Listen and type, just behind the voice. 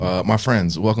My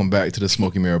friends, welcome back to the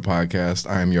Smoky Mirror Podcast.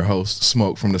 I am your host,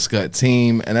 Smoke from the Scut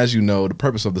team. And as you know, the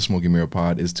purpose of the Smoky Mirror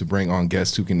Pod is to bring on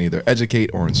guests who can either educate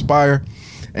or inspire.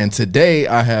 And today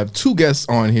I have two guests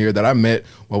on here that I met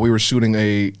while we were shooting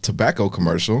a tobacco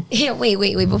commercial. Yeah, wait.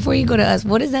 Before you go to us,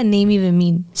 what does that name even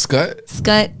mean? Scut?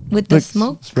 Scut with the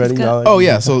smoke? Spreading knowledge. Oh,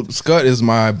 yeah. So Scut is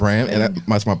my brand, and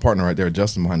that's my partner right there,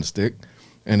 Justin, behind the stick.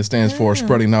 And it stands for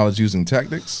Spreading Knowledge Using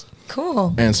Tactics.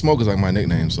 Cool. And Smoke is like my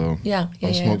nickname, so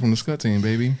I'm Smoke from the Scut team,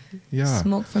 baby. Yeah.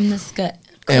 Smoke from the Scut.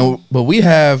 Cool. But we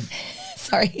have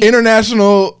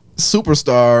international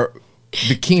superstar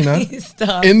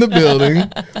Vikina in the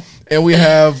building, and we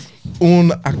have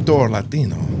un actor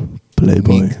latino,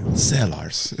 Playboy. Nick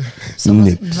Sellars.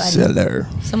 Nick Sellar.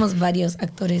 Somos varios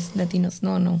actores latinos.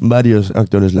 No. Varios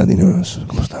actores latinos.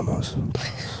 ¿Cómo estamos?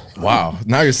 Wow,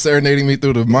 now you're serenading me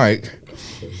through the mic.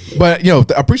 But, I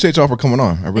appreciate y'all for coming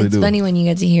on. I really do. It's funny when you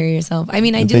get to hear yourself. I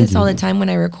mean, I do this all the time when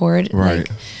I record. Right.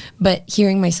 But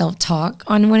hearing myself talk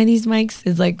on one of these mics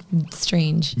is like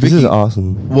strange. This is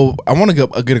awesome. Well, I want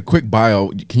to get a quick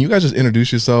bio. Can you guys just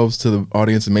introduce yourselves to the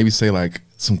audience and maybe say like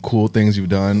some cool things you've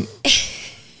done?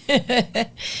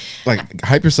 Like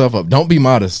hype yourself up. Don't be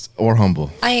modest or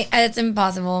humble. It's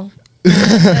impossible.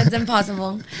 That's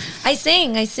impossible. I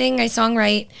sing, I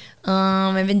songwrite.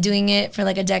 I've been doing it for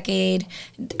like a decade,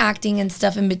 acting and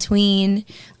stuff in between.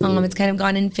 It's kind of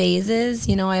gone in phases.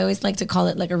 I always like to call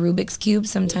it like a Rubik's Cube.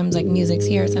 Sometimes like music's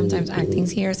here, sometimes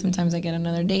acting's here, sometimes I get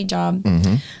another day job.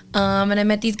 And I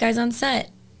met these guys on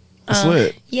set. That's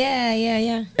lit.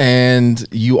 Yeah. And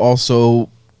you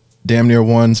also damn near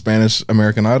won Spanish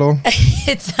American Idol.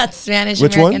 It's not Spanish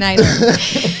Which American one? Idol.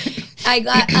 I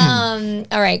got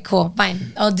all right, cool,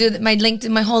 fine. I'll do my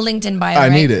whole LinkedIn bio. I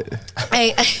need it.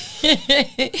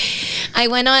 I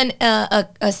went on a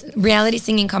reality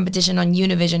singing competition on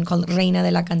Univision called Reina de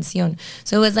la Canción.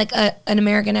 So it was like an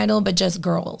American Idol, but just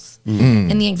girls.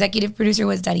 And the executive producer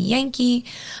was Daddy Yankee.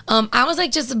 I was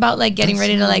like just about like getting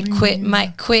ready to like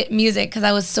quit music because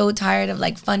I was so tired of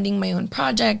like funding my own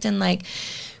project and like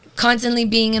constantly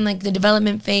being in like the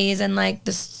development phase, and like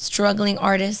the struggling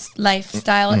artist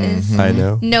lifestyle is I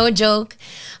know. no joke.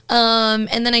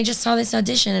 And then I just saw this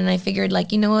audition and I figured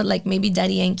like, you know what, like maybe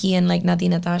Daddy Yankee and like Nati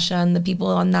Natasha and the people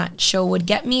on that show would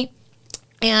get me.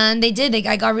 And they did.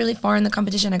 I got really far in the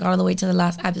competition. I got all the way to the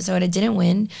last episode. I didn't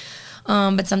win.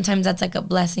 But sometimes that's like a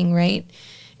blessing, right?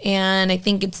 And I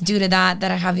think it's due to that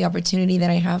I have the opportunity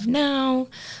that I have now.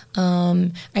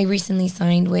 I recently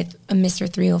signed with a Mr.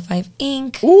 305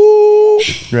 Inc. Ooh!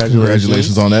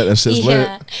 Congratulations on that. That shit's lit.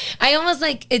 I almost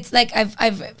like, it's like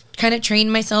I've kind of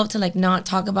trained myself to like not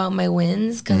talk about my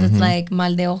wins because it's like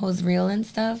mal de ojos real and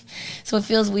stuff. So it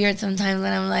feels weird sometimes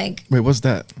when I'm like, Wait, what's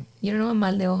that? You don't know what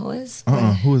mal de ojo is?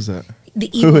 Who is that? The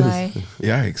evil eye.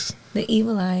 Yikes. The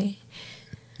evil eye.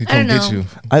 I don't know. You.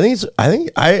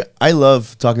 I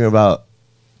love talking about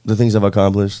the things I've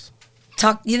accomplished.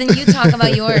 Then you talk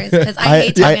about yours because I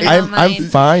hate talking about mine. I'm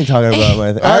fine talking about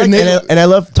my thing. And I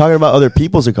love talking about other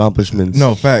people's accomplishments.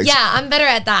 No, facts. Yeah, I'm better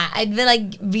at that. I'd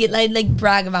be like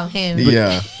brag about him.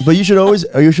 Yeah. But you should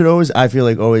always I feel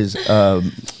like always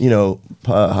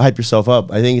hype yourself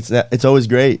up. I think it's always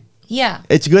great. Yeah.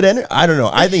 It's good energy. I don't know.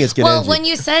 I think it's good energy. Well, when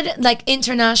you said like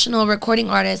international recording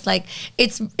artists, like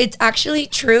it's actually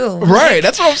true. Right. Like,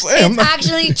 that's what I'm saying. It's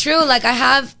actually true. Like I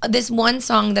have this one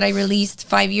song that I released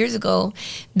 5 years ago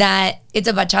that it's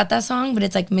a bachata song, but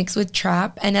it's like mixed with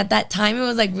trap. And at that time it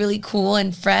was like really cool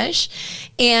and fresh.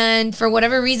 And for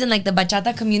whatever reason, like the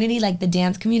bachata community, like the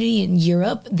dance community in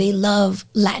Europe, they love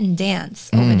Latin dance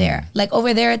over there. Like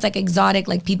over there, it's like exotic.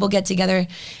 Like people get together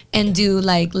and do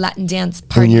like Latin dance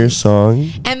parties. And your song?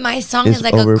 And my song is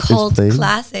like a cult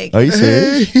classic. Are you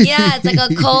serious? Yeah, it's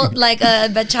like a cult, like a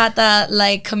bachata,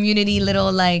 like community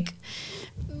little like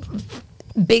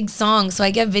big song. So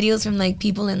I get videos from like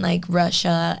people in like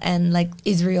Russia and like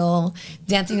Israel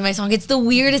dancing to my song. It's the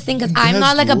weirdest thing because I'm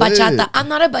not like a bachata. I'm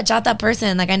not a bachata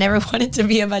person. Like I never wanted to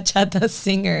be a bachata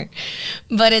singer,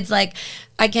 but it's like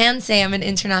I can say I'm an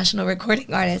international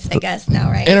recording artist, I guess now,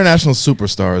 right? International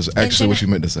superstar is actually what you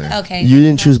meant to say. Okay. You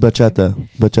didn't choose bachata.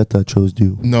 Bachata chose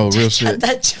you. No, real shit.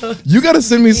 That chose. You got to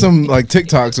send me some like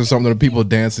TikToks or something of people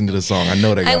dancing to the song. I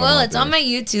know they got I will. It's on my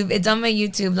YouTube. It's on my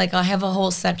YouTube. Like I'll have a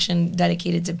whole section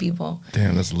dedicated to people.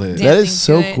 Damn, that's lit. Damn. That is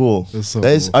so cool. That's so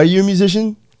cool. Are you a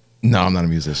musician? No, I'm not a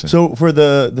musician. So for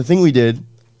the thing we did,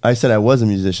 I said I was a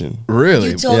musician.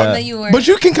 Really? You told them that you were. But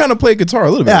you can kind of play guitar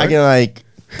a little bit, Yeah, right? I can like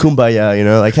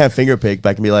kumbaya, I can't finger pick, but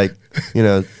I can be like,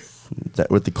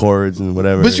 with the chords and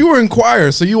whatever. But you were in choir,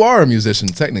 so you are a musician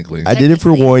technically. I did it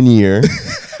for 1 year.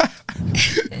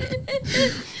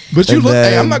 But you look,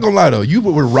 hey, I'm not gonna lie though, you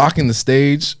were rocking the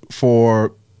stage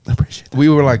for I appreciate that. we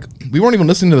weren't even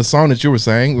listening to the song that you were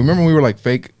saying. Remember when we were like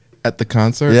fake at the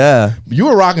concert? Yeah. You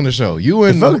were rocking the show. You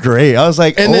It and felt great. I was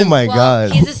like, And oh then- my Well,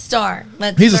 God. he's a star.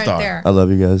 Let's He's a start star. there. I love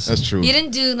you guys. that's true. You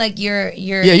didn't do like your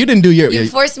Yeah, you didn't do your You yeah,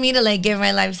 forced me to like give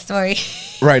my life story.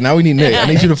 right now. We need Nick. I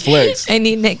need you to flex. I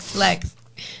need Nick's flex.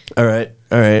 All right.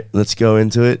 Let's go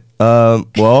into it.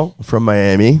 Well, from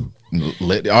Miami.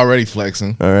 Already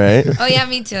flexing. All right. Oh yeah,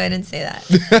 me too. I didn't say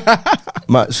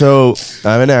that. So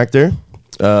I'm an actor.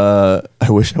 I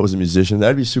wish I was a musician.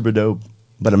 That'd be super dope,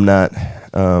 but I'm not.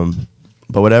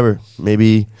 But whatever.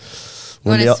 Maybe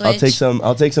one Wanna day I'll switch?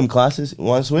 I'll take some classes.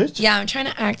 Want to switch? Yeah, I'm trying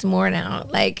to act more now.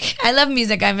 Like I love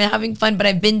music. I've been having fun, but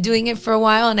I've been doing it for a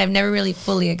while, and I've never really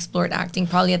fully explored acting.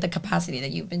 Probably at the capacity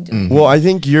that you've been doing. Well, I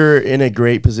think you're in a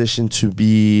great position to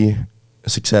be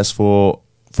successful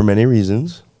for many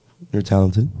reasons. You're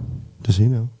talented, just so you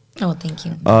know. Oh, thank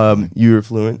you. You're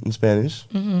fluent in Spanish,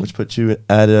 which puts you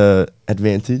at a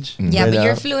advantage. Yeah, right but now.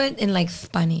 you're fluent in like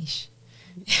Spanish.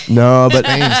 No, but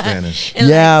Spain Spanish. In,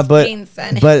 yeah, like, but Spain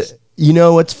Spanish. but you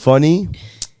know what's funny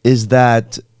is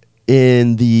that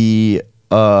in the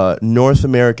North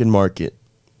American market,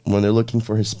 when they're looking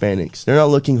for Hispanics, they're not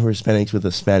looking for Hispanics with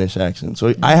a Spanish accent.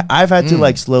 So I've had to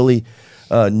like slowly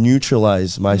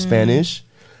neutralize my Spanish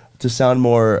to sound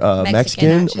more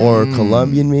Mexican accent. or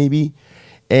Colombian maybe.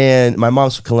 And my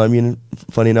mom's Colombian,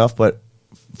 funny enough, but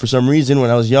for some reason when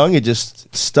I was young, it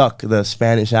just stuck the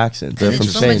Spanish accent. They're from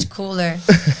it's so Spain. much cooler.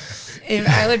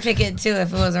 I would pick it too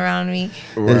if it was around me.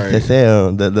 Right.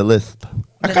 The lisp.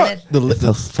 But The It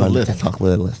feels fun lisp. to talk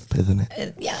with a lisp, isn't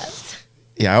it? yes.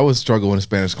 Yeah, I always struggled in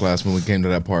Spanish class when we came to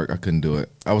that park. I couldn't do it.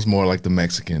 I was more like the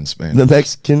Mexican Spanish. The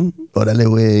Mexican, órale,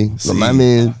 güey. No Sí.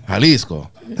 mames.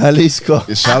 Jalisco. Jalisco.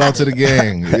 Yeah, shout out to the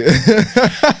gang.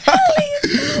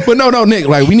 But no, Nick.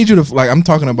 Like, we need you to I'm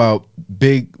talking about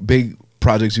big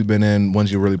projects you've been in,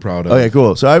 ones you're really proud of. Okay,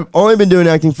 cool. So I've only been doing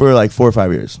acting for like 4 or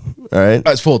 5 years. All right,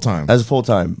 That's full time. as full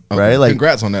time, Okay. right? Like,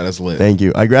 Congrats on that. That's lit. thank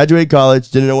you. I graduated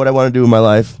college, didn't know what I wanted to do with my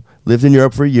life. Lived in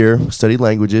Europe for a year, studied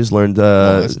languages, learned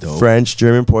that's dope. French,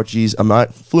 German, Portuguese. I'm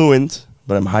not fluent,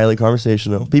 but I'm highly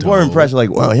conversational. People are Dope. impressed.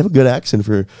 Like, wow, you have a good accent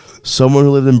for someone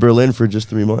who lived in Berlin for just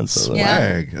 3 months. So, like, Yeah.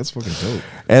 Swag. That's fucking dope.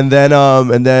 And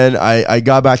then I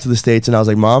got back to the States and I was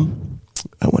like, Mom,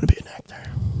 I want to be an actor.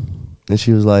 And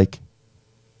she was like,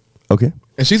 okay.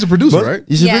 And she's a producer, What? right?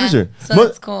 She's a Yeah, producer. so But-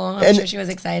 that's cool. I'm and- sure she was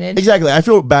excited. Exactly. I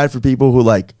feel bad for people who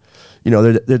like, you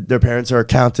know, their parents are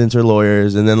accountants or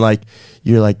lawyers, and then like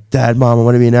you're like, Dad, Mom, I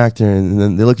want to be an actor, and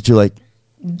then they look at you like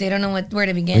They don't know where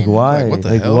to begin. why? Like, what the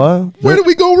like hell? what? Where did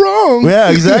we go wrong?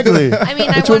 Yeah, exactly. I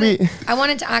mean, Which would be- I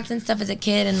wanted to act and stuff as a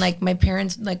kid, and like my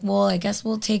parents, like, well, I guess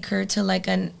we'll take her to like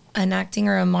an acting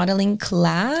or a modeling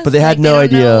class. But they had Like, no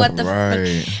don't know idea. what the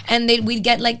Right. and we'd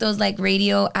get like those like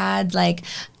radio ads, like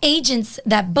agents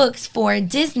that books for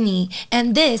Disney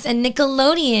and this and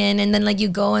Nickelodeon, and then like you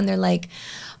go and they're like,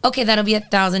 okay, that'll be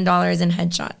 $1,000 in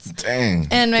headshots. Dang.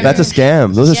 And my That's a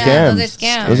scam. Those are Yeah, scams. those are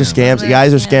scams. Those are scams. Those are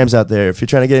Guys are scams. scams out there. If you're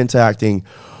trying to get into acting,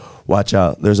 watch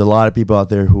out. There's a lot of people out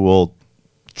there who will,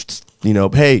 you know,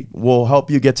 hey, we'll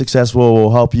help you get successful. We'll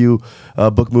help you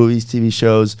book movies, TV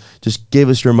shows. Just give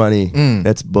us your money.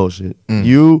 That's bullshit.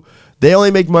 They only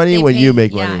make money They when pay- you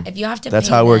make yeah, money. if you have to That's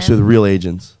pay how it works them- with real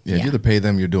agents. Yeah, if Yeah. you either pay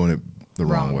them, you're doing it the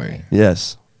wrong Wrong way. way.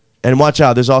 Yes. And watch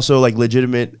out. There's also like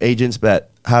legitimate agents that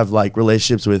have like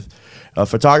relationships with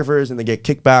photographers and they get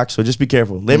kickbacks. So just be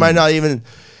careful. They might not even.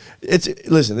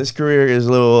 Listen. This career is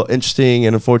a little interesting,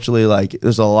 and unfortunately, like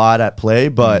there's a lot at play.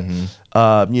 But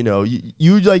you know,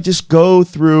 you like just go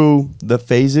through the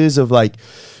phases of like.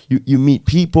 You meet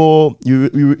people, you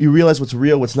realize what's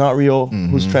real, what's not real,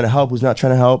 who's trying to help, who's not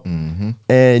trying to help,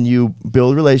 and you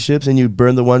build relationships and you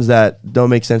burn the ones that don't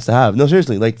make sense to have. No,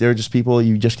 seriously, like they're just people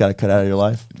you just got to cut out of your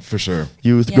life. For sure.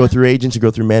 You go Yeah. through agents, you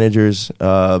go through managers, you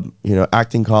know,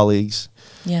 acting colleagues,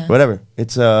 Yeah. whatever.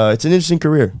 It's an interesting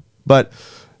career. But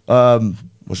what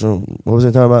was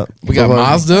I talking about? We got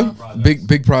Mazda,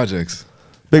 big projects.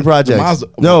 Big projects. Mazda-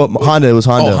 No, Honda. It was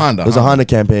Honda. Oh, Honda, It was a Honda. Honda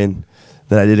campaign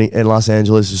that I did in Los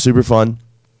Angeles. It was super fun.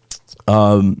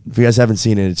 If you guys haven't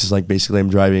seen it, it's just like basically I'm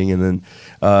driving and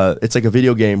then it's like a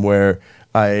video game where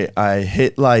I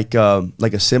hit like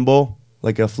a symbol,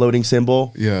 like a floating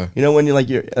symbol. Yeah. You know when you're like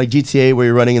GTA where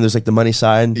you're running and there's like the money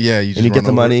sign. Yeah, you and just you get run the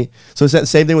over money. So it's that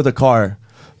same thing with a car,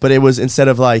 but it was instead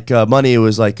of like money, it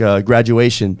was like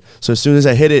graduation. So as soon as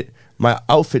I hit it, my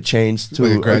outfit changed to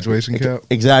Like a graduation cap?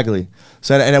 Exactly.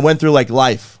 So and I went through like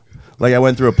life. Like I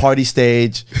went through a party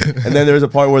stage, and then there's a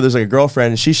part where there's like a girlfriend,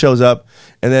 and she shows up,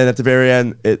 and then at the very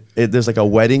end, there's like a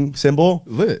wedding symbol,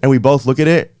 Lit. and we both look at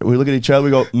it, and we look at each other, we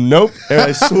go, nope, and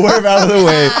I swerve out of the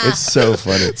way. It's so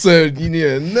funny. So you need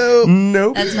a no.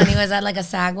 Nope. That's funny. Was that like a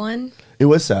SAG one? It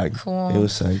was SAG. Cool. It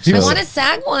was SAG. I So- want a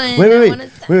SAG one.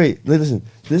 Wait. Listen,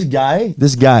 this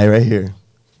guy right here,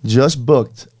 just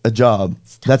booked a job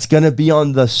that's gonna be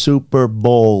on the Super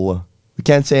Bowl. We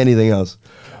can't say anything else,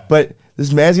 but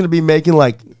this man's gonna be making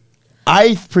like,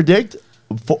 I predict,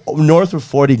 north of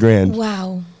 40 grand.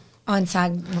 Wow. On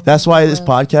SAG. That's why this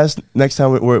podcast next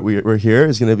time we're here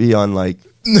is gonna be on like.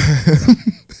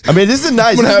 I mean, this is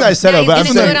nice. This is a nice Yeah, setup. he's but gonna I'm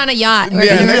do saying, it on a yacht. We're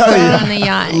Yeah, gonna do next it time. on a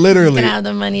yacht. Literally. He's gonna have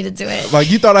the money to do it. Like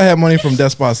you thought I had money from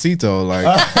Despacito. Like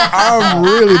I'm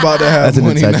really about to have That's an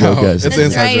money inside now. joke, guys. It's That's an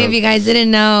inside right. joke. If you guys didn't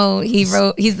know, he's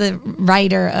the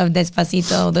writer of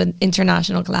Despacito, the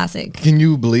international classic. Can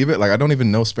you believe it? Like I don't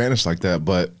even know Spanish like that,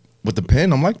 but with the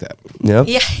pen, I'm like that. yep.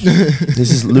 Yeah. This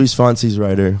is Luis Fonsi's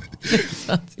writer.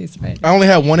 He's right. I only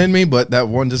had one in me, but that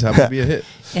one just happened to be a hit.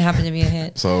 It happened to be a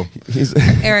hit. So He's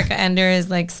Erica Ender is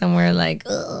like somewhere like,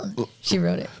 ugh, she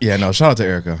wrote it. yeah, no. Shout out to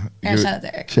Erica. Shout You're- out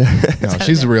to Erica. No,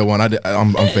 she's the real one.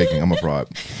 I'm faking. I'm a fraud.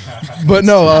 But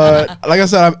no, like I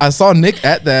said, I saw Nick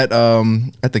at that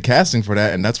at the casting for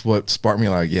that, and that's what sparked me.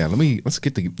 Like, yeah, let's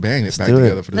get the band back do it.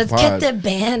 together for this Let's pod. get the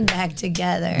band back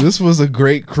together. This was a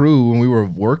great crew when we were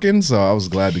working, so I was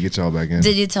glad to get y'all back in.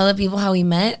 Did you tell the people how we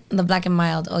met? The Black and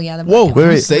Mild. Oh yeah, the Black Whoa, and can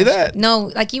Mild. you say that?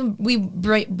 No, like we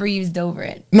breezed over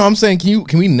it. No, I'm saying,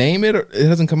 can we name it? Or it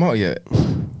hasn't come out yet.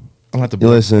 I'll have to bleep,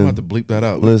 Listen. I'll have to bleep that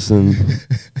out. listen.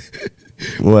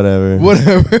 Whatever.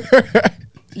 Whatever.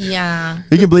 Yeah.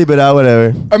 You can bleep it out.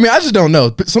 Whatever. I mean, I just don't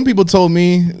know. Some people told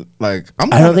me like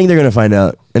I don't think they're gonna find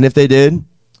out. And if they did,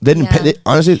 they didn't. Yeah. Pay,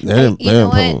 honestly, they Hey, didn't. you know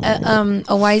what?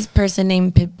 A wise person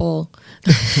named Pitbull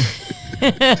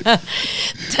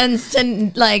tends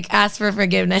to like ask for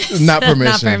forgiveness, not permission.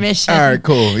 not permission. All right,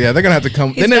 cool. Yeah, they're gonna have to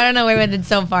come. He's gotten away with it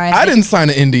so far. I didn't sign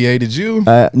an NDA. Did you?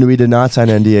 No, we did not sign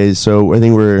NDAs, so I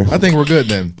think I think we're good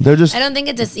then. they're just. I don't think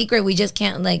it's a secret. We just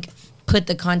can't like put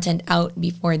the content out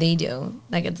before they do.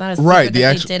 Like it's not a secret Right, the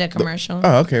that actual- they did a commercial.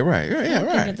 Oh, okay, right. Yeah, I don't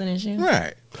think right. it's an issue.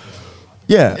 Right.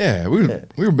 Yeah. Yeah, we were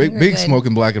big We were big good.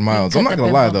 smoking Black and Milds. I'm cut not the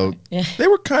gonna lie pimple. though. Yeah. They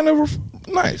were kind of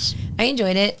nice. I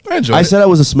enjoyed it. I enjoyed I it. said I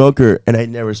was a smoker, and I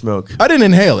never smoke. I didn't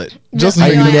inhale it. Justin's I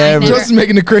making, know, I never- Justin's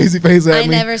making a crazy face at I me.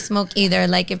 never smoke either.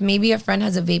 Like if maybe a friend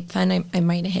has a vape pen, I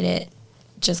might hit it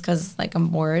just because like I'm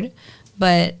bored.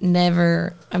 But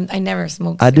never, I never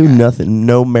smoke. I do cigarettes. nothing.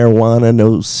 No marijuana,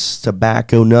 no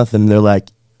tobacco, nothing. They're like,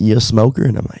 "You a smoker?"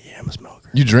 And I'm like, "Yeah, I'm a smoker."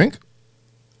 You drink?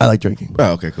 I like drinking.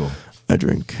 Oh, okay, cool. I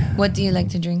drink. What do you like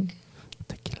to drink?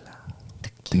 Tequila.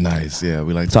 Nice. Yeah,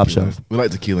 we like Top tequila. shelf. We like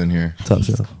tequila in here. Top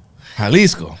shelf.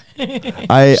 Jalisco.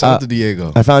 I Shout out to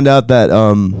Diego. I found out that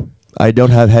I don't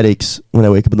have headaches when I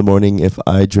wake up in the morning if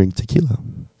I drink tequila.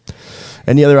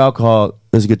 Any other alcohol,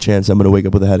 there's a good chance I'm going to wake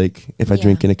up with a headache if I Yeah.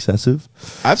 drink an excessive.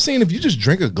 I've seen if you just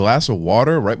drink a glass of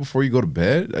water right before you go to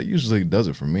bed, that usually does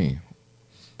it for me.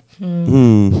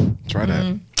 Try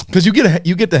that. Because you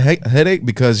get the headache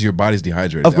because your body's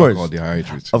dehydrated. Of course. Alcohol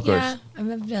dehydrates. Of course. Yeah, I've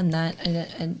never done that.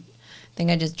 I think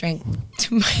I just drank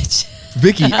too much.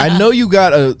 Vicky, I know you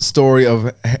got a story of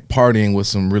partying with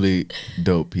some really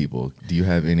dope people. Do you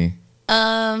have any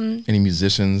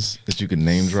musicians that you can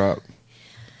name drop?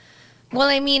 Well,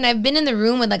 I mean, I've been in the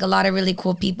room with like a lot of really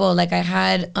cool people. Like I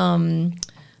had,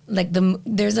 like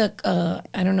there's a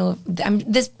I don't know if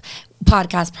this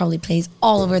podcast probably plays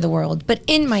all over the world, but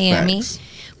in Miami, Facts.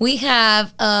 we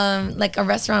have like a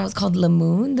restaurant was called the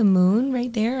Moon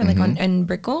right there, like on in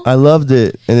Brickell. I loved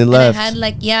it, and it And left. I had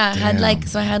like I had Damn.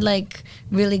 like I had like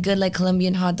really good like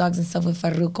Colombian hot dogs and stuff with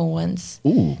Farruko once.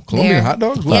 Ooh, Colombian There. hot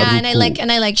dogs? Wow. Yeah,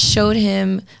 and I like showed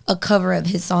him a cover of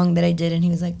his song that I did, and he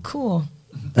was like, "Cool."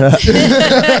 You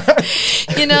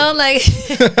know, like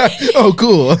Oh,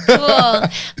 cool. cool.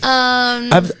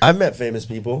 I've met famous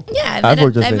people. Yeah, I've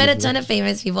worked with I've met a famous ton of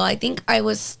famous people. I think I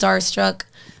was starstruck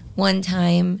one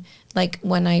time, like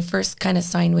when I first kind of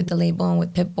signed with the label and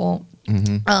with Pitbull.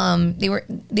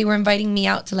 They were inviting me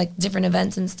out to like different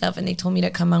events and stuff, and they told me to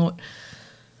come out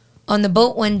on the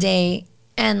boat one day,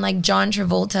 and like John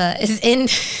Travolta is in.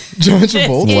 John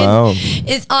Travolta? is in- Wow.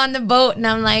 is on the boat, and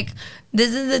I'm like,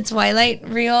 this is a Twilight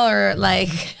reel, or like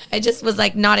I just was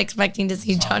like not expecting to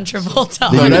see John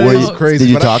Travolta. No, on that the is boat. crazy.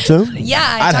 Did you but I- talk to him? Yeah,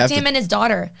 I I'd talked have to him to- and his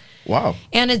daughter. Wow.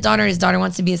 And his daughter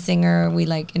wants to be a singer. We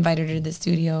like invited her to the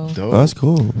studio. Dope. Oh, that's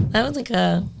cool. That was like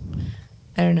I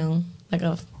don't know, like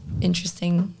a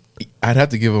interesting. I'd have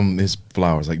to give him his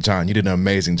flowers. Like, John, you did an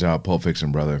amazing job, Pulp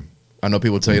Fiction, brother. I know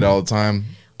people tell you that all the time.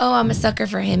 Oh, I'm a sucker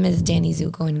for him as Danny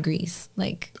Zuko in Grease.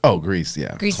 Like, Oh, Grease,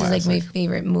 yeah. Grease is like my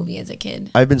favorite movie as a kid.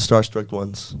 I've been starstruck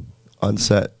once on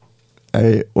set.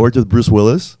 I worked with Bruce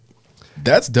Willis,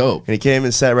 That's dope. and he came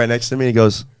and sat right next to me. And he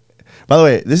goes, "By the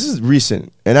way, this is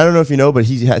recent, and I don't know if you know, but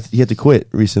he had to quit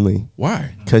recently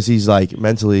Why? because he's like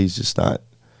mentally, he's just not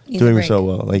He's doing a brick. so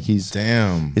well. Like he's,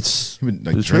 Damn. it's You been,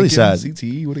 like, it's really drinking, sad.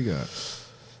 CTE, what do you got?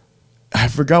 I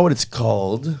forgot what it's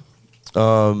called,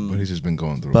 But he's just been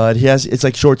going through. but he has it's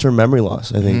like short-term memory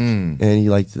loss, I think, Mm. and he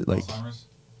like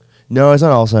no, it's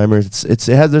not Alzheimer's. It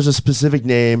has there's a specific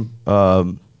name.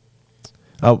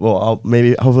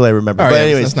 Maybe hopefully I remember. All right, But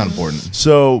anyways, that's not important.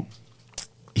 So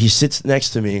he sits next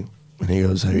to me and he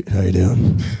goes, "How you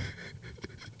doing?"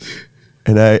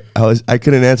 And I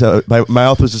couldn't answer. My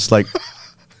mouth was just like,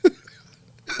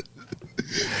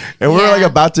 and we were like Yeah.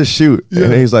 about to shoot,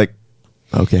 and he's like,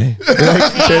 "Okay." And,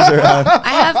 like, turns around.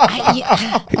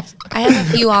 I have a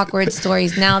few awkward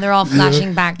stories now. They're all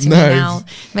flashing back to Nice. me now.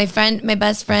 My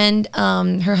best friend,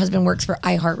 her husband works for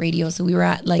iHeartRadio, so we were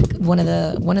at like one of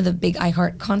the big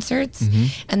iHeart concerts,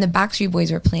 and the Backstreet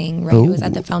Boys were playing. Right, it was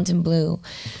at the Fontainebleau.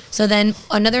 So then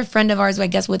another friend of ours, who I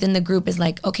guess within the group, is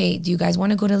like, "Okay, do you guys want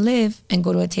to go to Live and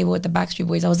go to a table with the Backstreet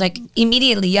Boys?" I was like,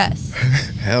 immediately yes.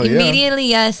 Hell yeah. Immediately,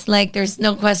 yes. Like, there's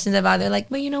no questions about it. They're like,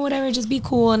 but you know, whatever, just be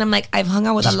cool. And I'm like, I've hung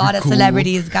out with Just a be lot of cool.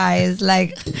 celebrities, guys.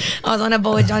 Like, I was on a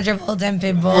boat with John Travolta and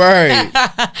Pitbull. Right.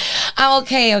 I'm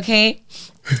okay.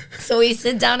 So we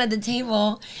sit down at the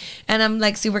table, and I'm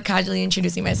like super casually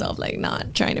introducing myself, like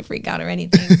not trying to freak out or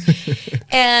anything.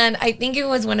 And I think it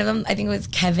was one of them. I think it was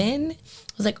Kevin.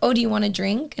 I was like, "Oh, do you want a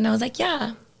drink?" And I was like,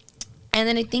 "Yeah." And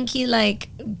then I think he like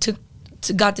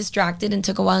got distracted and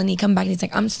took a while, and he come back and he's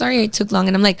like, "I'm sorry I took long."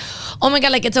 And I'm like, "Oh my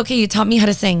God, like it's okay, you taught me how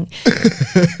to sing."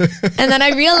 And then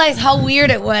I realized how weird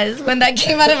it was when that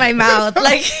came out of my mouth.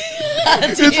 Like,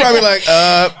 He's probably like,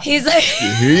 he's like,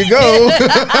 here you go.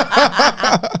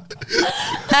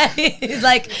 he's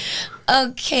like,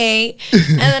 okay.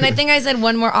 And then I think I said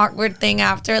one more awkward thing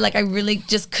after. Like, I really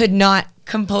just could not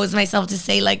compose myself to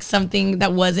say like something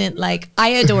that wasn't like, "I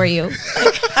adore you,"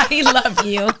 like, "I love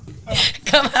you,"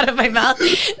 come out of my mouth.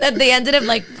 That they ended up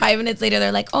like 5 minutes later,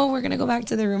 they're like, "Oh, we're gonna go back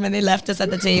to the room," and they left us at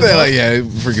the table. They're like, yeah,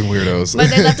 freaking weirdos. But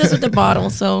they left us with the bottle.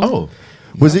 So Oh.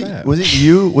 Was not it bad.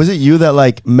 was it you that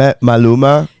like met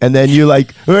Maluma and then you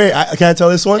like wait can I tell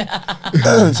this one?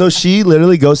 So she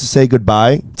literally goes to say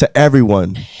goodbye to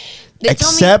everyone They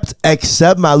told me-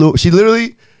 except Maluma. She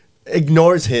literally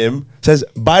ignores him, says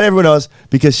bye to everyone else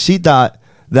because she thought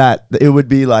that it would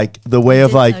be like the way I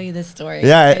of did like tell you this story.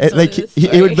 yeah, I it, told like you this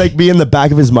it would story. like be in the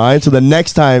back of his mind. So the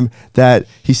next time that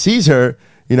he sees her,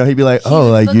 you know, he'd be like, He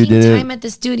 "Oh, was like you booking didn't." time at the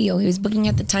studio. He was booking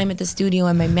at the time at the studio,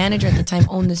 and my manager at the time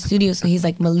owned the studio. So he's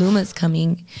like, "Maluma's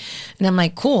coming," and I'm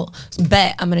like, "Cool,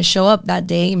 bet I'm gonna show up that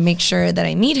day and make sure that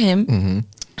I meet him."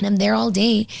 And I'm there all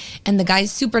day, and the guy's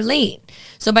super late.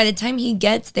 So by the time he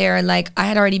gets there, like I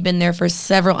had already been there for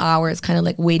several hours, kind of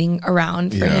like waiting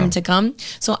around for Yeah. him to come.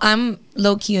 So I'm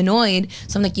low key annoyed.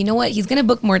 So I'm like, you know what? He's gonna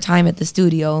book more time at the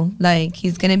studio. Like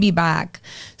he's gonna be back.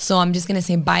 So I'm just gonna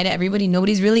say bye to everybody.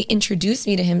 Nobody's really introduced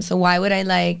me to him. So why would I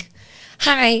like,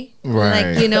 hi,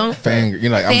 Right. like you know, You're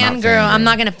like, I'm not fangirl. I'm fangirl.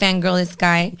 not gonna fangirl this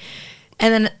guy.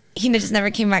 And then he just never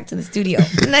came back to the studio.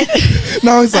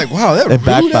 No, it's like, wow, that It rude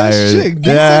ass backfired. chick. did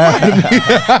Yeah. say bye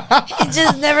to me. He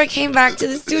just never came back to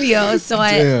the studio. So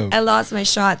Damn. I lost my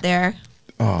shot there.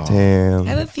 Oh, Damn. I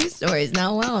have a few stories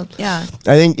now. Wow. Yeah.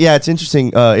 I think it's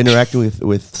interesting interacting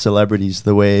with celebrities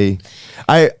the way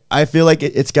I feel like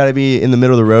it's got to be in the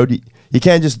middle of the road. You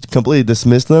can't just completely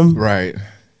dismiss them, right.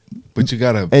 But you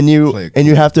gotta and you play it and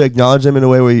you have to acknowledge them in a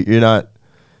way where you're not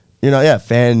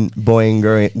fanboying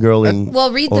girling.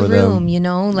 Well, read the over them. room, you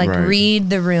know, like Right. read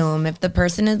the room. If the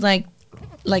person is like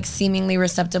seemingly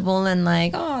receptible and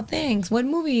like, "Oh, thanks. What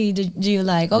movie do you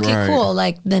like?" Okay, Right. cool.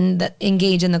 Like then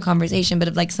engage in the conversation. But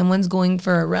if like someone's going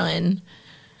for a run,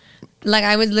 like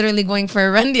I was literally going for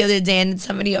a run the other day, and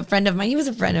a friend of mine, he was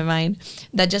a friend of mine,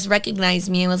 that just recognized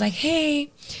me and was like,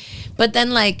 "Hey," but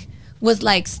then like was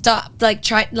like stopped, like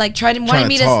wanted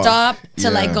me to talk. stop to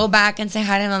like Yeah. go back and say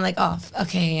hi to him. I'm like, "Oh,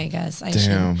 okay, I guess I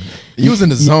Damn. should." He was in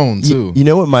the zone too. You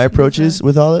know what my approach is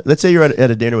with all that? Let's say you're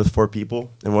at a dinner with 4 people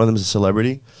and one of them is a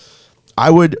celebrity. I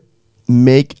would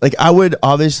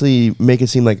obviously make it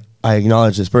seem like I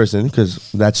acknowledge this person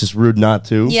because that's just rude not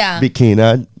to. Yeah.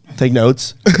 Vikina, take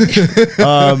notes.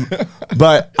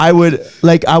 But I would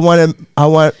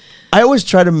I always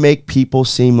try to make people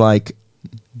seem like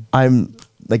I'm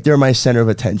like they're my center of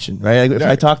attention, right? Like if I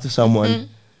Right. talk to someone,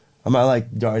 I'm not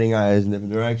like darting eyes in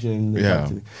different directions. They Yeah. talk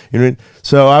to me, you know what I mean?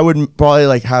 So I would probably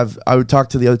I would talk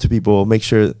to the other 2 people, make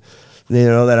sure they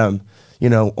know that I'm, you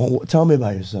know, oh, tell me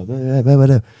about yourself, you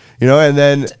know, and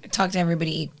then Talk to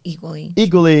everybody equally.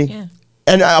 equally, Yeah.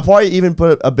 and I'll probably even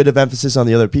put a bit of emphasis on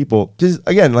the other people, because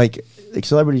again, like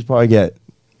celebrities probably get.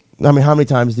 I mean, how many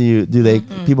times do they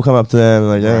people come up to them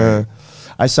and like,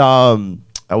 I saw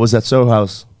I was at Soho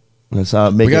House. And I saw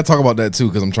We gotta talk about that too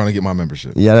because I'm trying to get my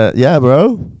membership. yeah,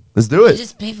 bro. Let's do You it.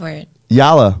 just pay for it.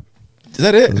 Yalla. Is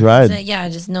that it? That's right. So, yeah,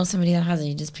 just know somebody that has it.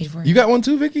 You just pay for it. You got one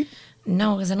too, Vicky?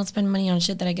 No, because I don't spend money on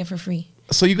shit that I get for free.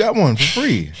 So you got one for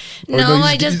free? Or No, you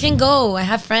I just can go. I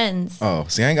have friends. Oh,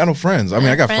 see, I ain't got no friends. I mean,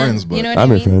 I got friends, but You know what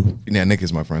I'm I your mean? friend. yeah, Nick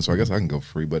is my friend, so I guess I can go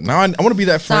free. But now I want to be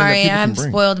that friend Sorry, that people I'm can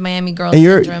bring. spoiled Miami girl And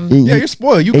you're syndrome. Yeah, you're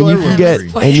spoiled. You and go you everywhere can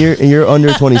get for free. and you're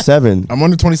under 27. I'm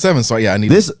under 27, so yeah, I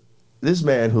need This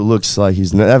man who looks like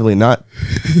he's definitely not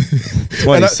And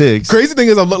 26. crazy thing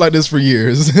is, I've looked like this for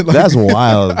years. Like- That's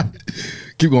wild.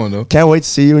 Keep going though. Can't wait to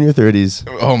see you in your 30s.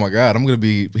 Oh my god, I'm gonna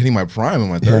be hitting my prime in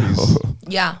my 30s.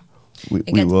 Yeah. we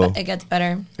It gets, will. it gets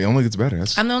better. It only gets better.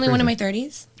 That's I'm the only one in my crazy.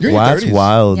 30s. You're in Wow, your that's 30s.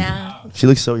 wild. Yeah. She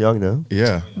looks so young now.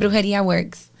 Yeah. Brujeria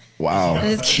works. Wow.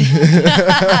 I'm just kidding.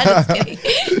 I'm just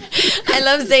kidding. I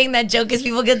love saying that joke because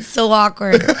people get so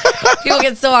awkward. People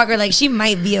get so awkward. Like, she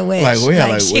might be a witch. Like, yeah,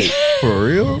 like, she- wait, for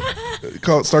real?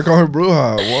 Start calling her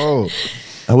Bruja. Whoa.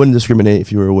 I wouldn't discriminate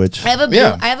if you were a witch. I have a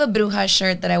Yeah. I have a Bruja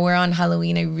shirt that I wear on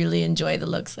Halloween. I really enjoy the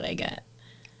looks that I get.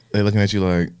 They looking at you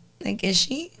like, Like, is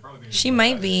she? She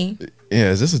might be.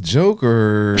 yeah, is this a joke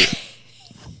or?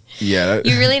 Yeah. That,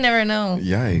 You really never know.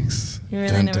 Yikes. You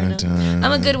really never know.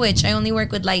 I'm a good witch. I only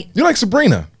work with light. You're like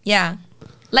Sabrina. Yeah.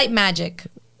 Light magic.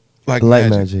 Like Light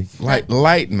magic. Light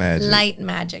magic. Light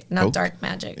magic, not Okay. dark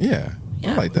magic. Yeah. I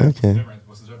Yeah. like that. Okay.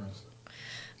 What's the difference?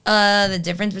 The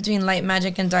difference between light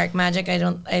magic and dark magic,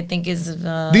 I think is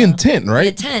The intent, right? The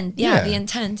intent, yeah, the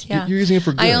intent, yeah. You're using it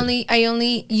for good. I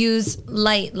only use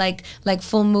light like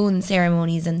full moon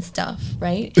ceremonies and stuff,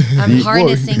 right? I'm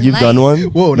harnessing You've light. done one?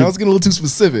 Whoa, now it's getting a little too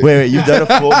specific. Wait, you've done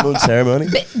a full moon ceremony?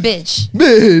 Bitch.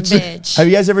 Bitch. Have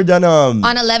you guys ever done On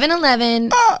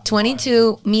 11/11,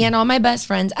 22, me and all my best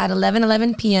friends at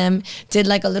 11:11 p.m. did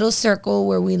like a little circle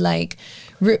where we like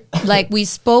we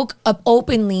spoke up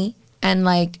openly and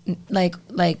like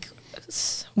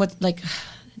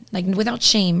without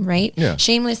shame, right? Yeah.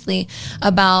 Shamelessly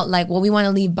about like what we want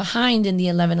to leave behind in the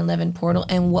 11/11 portal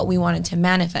and what we wanted to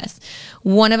manifest.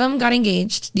 One of them got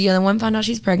engaged. The other one found out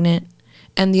she's pregnant.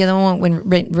 And the other one went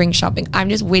ring shopping. I'm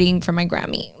just waiting for my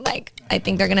Grammy. Like, I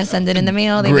think they're going to send it in the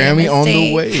mail. They made a Grammy on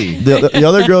the mistake. way. The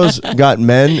other girls got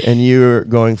men, and you're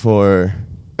going for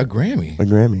A Grammy. a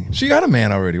Grammy. She got a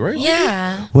man already, right?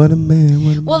 Yeah. What a man.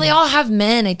 What a Well, they all have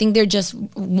men. I think they're just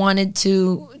wanted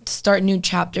to start new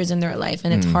chapters in their life.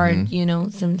 And it's hard, you know,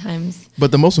 sometimes.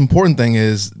 But the most important thing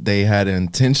is they had an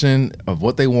intention of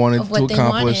what they wanted Of what to they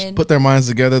accomplish, wanted. put their minds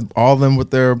together, all of them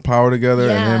with their power together,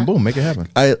 and Yeah. then boom, make it happen.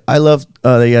 I love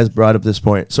that you guys brought up this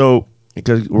point. So,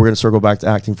 because we're going to circle back to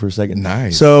acting for a second.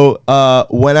 Nice. So,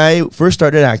 when I first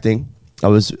started acting, I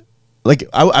was like,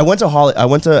 I went to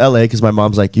LA because my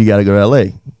mom's like, you got to go to LA.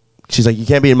 She's like, you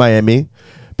can't be in Miami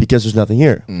because there's nothing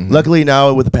here. Luckily,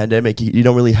 now with the pandemic, you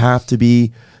don't really have to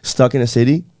be stuck in a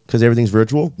city because everything's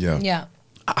virtual. Yeah. Yeah.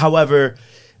 However,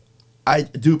 I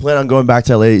do plan on going back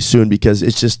to LA soon because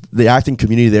it's just the acting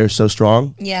community there is so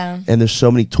strong. Yeah. And there's so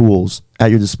many tools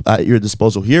at your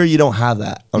disposal. Here, you don't have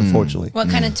that, unfortunately. What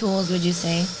kind of tools would you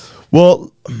say?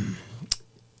 Well,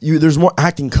 there's more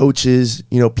acting coaches,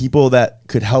 people that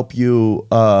could help you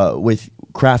with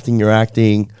crafting your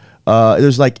acting.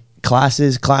 There's like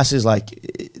classes like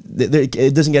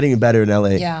it doesn't get any better in LA,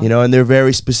 Yeah. And they're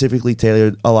very specifically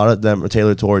tailored. A lot of them are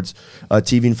tailored towards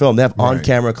TV and film. They have Right.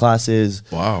 on-camera classes,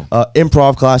 Wow.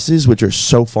 improv classes, which are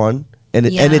so fun, and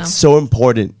Yeah. it's so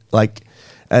important. Like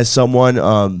as someone,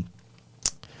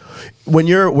 when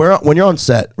you're on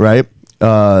set, right?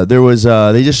 There was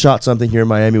they just shot something here in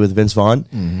Miami with Vince Vaughn,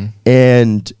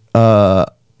 and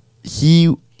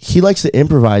he likes to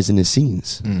improvise in his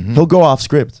scenes. He'll go off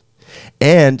script,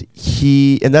 and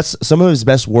that's some of his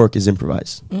best work is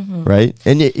improvised, right?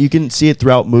 And you can see it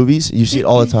throughout movies. You see it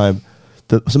all the time.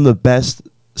 Some of the best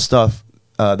stuff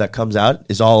that comes out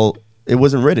is all. It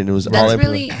wasn't written. It was all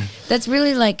improvised. That's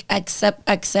really like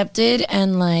accepted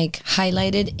and like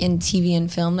highlighted in TV and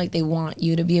film. Like they want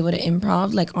you to be able to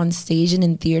improv like on stage and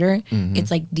in theater.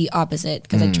 It's like the opposite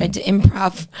because I tried to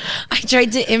improv. I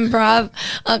tried to improv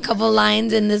a couple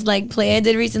lines in this like play I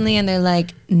did recently, and they're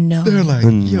like, no. They're like,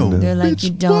 yo, They're like, bitch, you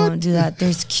don't what? do that.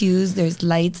 There's cues, there's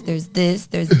lights, there's this,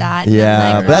 there's that. And I'm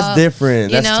Yeah, like, but that's oh,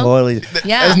 different. you That's know? totally.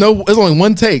 Yeah. There's only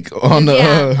one take on the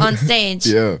yeah, on stage.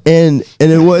 yeah. And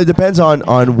it depends on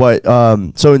what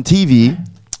so in TV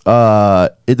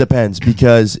It depends,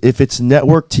 because if it's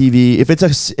network TV, if it's a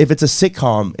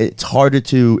sitcom, it's harder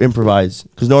to improvise,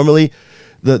 because normally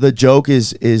the joke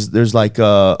is there's like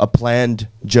a planned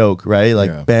joke, right?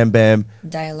 Like bam bam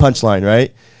Dialogue. punchline,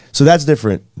 right? So that's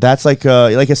different. That's like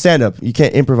a stand up. You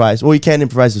can't improvise. Well, you can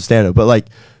improvise with stand up, but like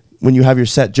when you have your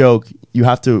set joke, you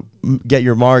have to get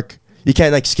your mark. You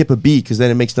can't like skip a beat, because then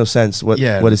it makes no sense what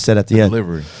is said at the end.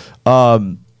 Delivery.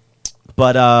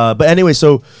 But anyway,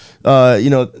 so you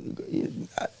know,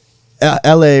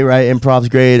 LA, right? Improv's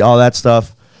great, all that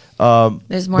stuff.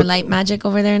 There's more light magic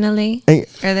over there in LA. And-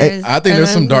 I think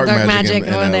there's some dark magic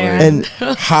in over LA. there. And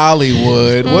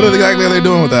Hollywood. What exactly are they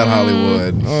doing with that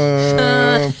Hollywood?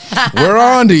 We're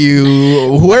on to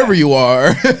you, whoever you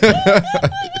are.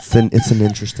 it's an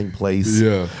interesting place.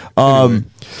 Yeah.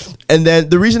 And then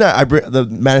the reason I bring the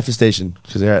manifestation,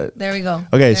 because There we go.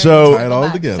 Okay, There so- we go. Tie it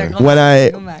all together. Circle when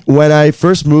back, circle back. I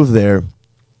first moved there,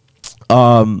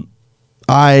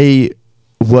 I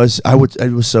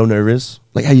was so nervous.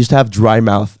 Like, I used to have dry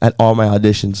mouth at all my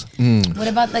auditions. What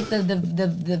about like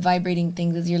the vibrating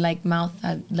things? Is your like mouth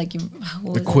like your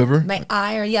The quiver? My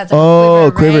eye or yeah? It's like Oh,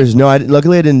 a quiver, right? quivers! No,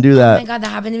 luckily I didn't do Oh that. my god,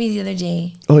 that happened to me the other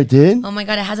day. Oh, it did. Oh my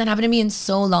god, it hasn't happened to me in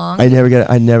so long. I never get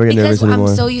because nervous anymore.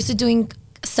 I'm so used to doing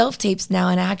self tapes now,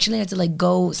 and I actually had to like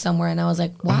go somewhere, and I was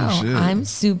like, wow, shit. I'm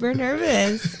super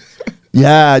nervous.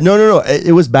 Yeah, no.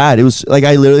 It was bad. It was like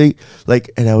I literally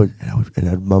like, and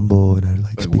I'd mumble, and I'd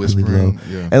like speak really low. whispering.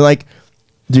 Yeah. And like,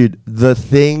 dude, the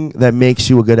thing that makes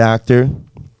you a good actor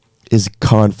is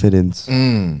confidence.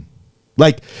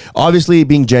 Like, obviously,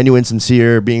 being genuine,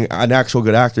 sincere, being an actual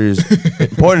good actor is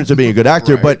important to being a good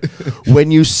actor. Right. But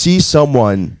when you see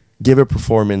someone give a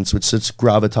performance with such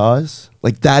gravitas,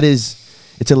 like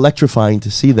it's electrifying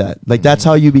to see that. Like, that's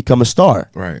how you become a star.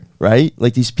 Right. Right?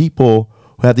 Like, these people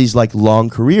who have these like long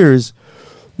careers,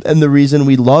 and the reason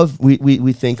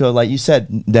we think of, like you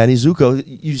said, Danny Zuko,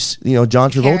 you know,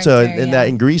 John Travolta Character, and that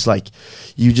in Grease, like,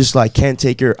 you just like can't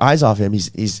take your eyes off him.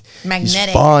 He's Magnetic.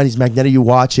 He's fun. He's magnetic. You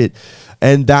watch it,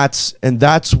 and that's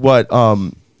what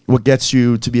gets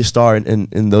you to be a star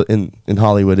in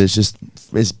Hollywood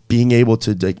is being able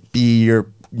to like be your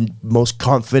most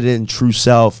confident, true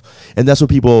self, and that's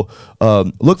what people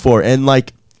look for. And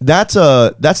like, that's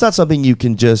not something you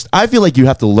can just. I feel like you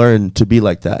have to learn to be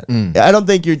like that. I don't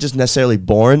think you're just necessarily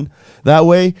born that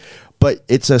way, but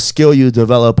it's a skill you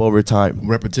develop over time.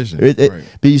 Repetition.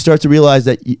 But you start to realize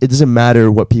that it doesn't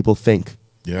matter what people think,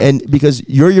 and because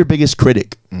you're your biggest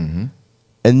critic.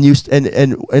 And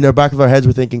in the back of our heads,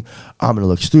 we're thinking, I'm gonna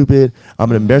look stupid. I'm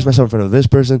gonna embarrass myself in front of this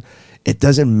person. It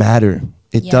doesn't matter.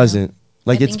 It Yeah. doesn't.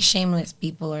 Like, I it's think shameless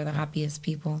people are the happiest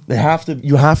people. you have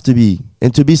to be,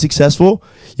 and to be successful,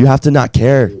 you have to not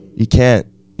care. You can't.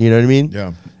 You know what I mean?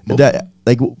 Yeah. That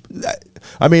like,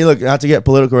 I mean, look, not to get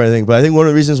political or anything, but I think one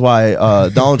of the reasons why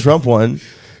Donald Trump won is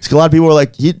because a lot of people were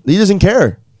like, he doesn't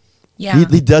care. Yeah.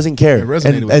 He doesn't care, It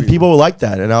resonated with and people people. will like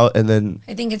that, and then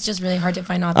I think it's just really hard to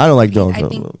find I don't like Donald I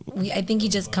Trump. I think he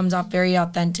just comes off very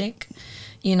authentic,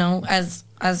 you know, as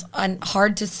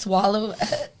hard to swallow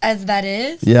as that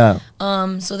is. yeah.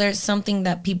 So there's something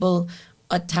that people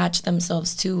attach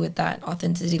themselves to with that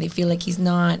authenticity. They feel like he's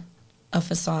not a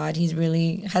facade. He's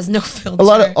really has no filter. A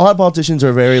lot of politicians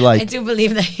are very I like do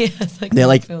believe that he has like they're no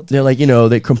like filter. they're like, you know,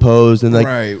 they composed and like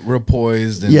right. Real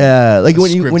poised. And yeah, like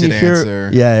when you scripted hear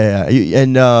answer.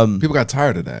 and People got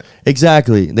tired of that.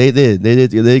 exactly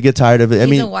they get tired of it. I He's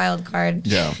mean, a wild card.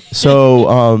 Yeah.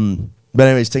 so but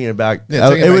anyways, taking it back. Yeah.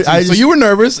 Take it back to you. So you were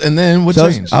nervous, and then what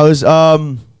changed? I was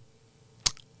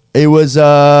it was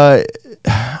there's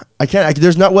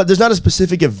not a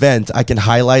specific event I can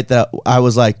highlight that I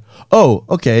was like, oh,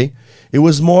 okay. It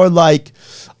was more like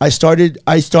I started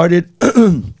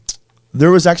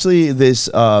there was actually this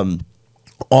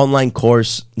online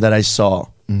course that I saw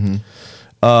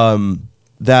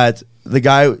that the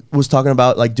guy was talking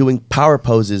about, like, doing power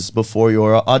poses before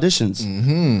your auditions,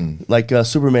 like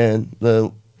Superman,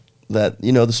 the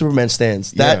Superman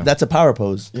stance. That's a power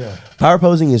pose. Yeah, power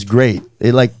posing is great.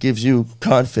 It like gives you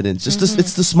confidence. It's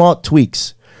the small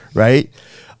tweaks, right?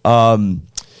 Then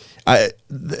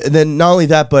not only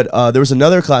that, but there was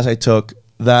another class I took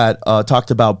that talked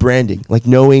about branding, like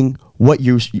knowing what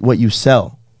you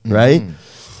sell, right?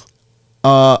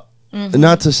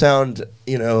 Not to sound,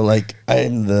 like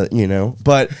I'm the,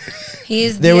 but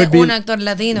He's there would be un actor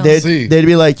latino. they'd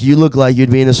be like, you look like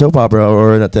you'd be in a soap opera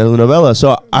or in a telenovela.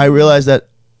 So I realized that,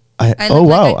 oh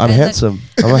wow, I'm handsome.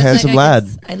 I'm a handsome lad.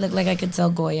 I look like I could sell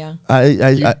Goya.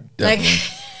 I Like,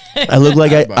 I look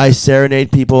like I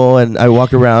serenade people, and I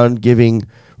walk around giving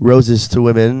roses to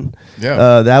women.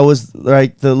 Yeah. That was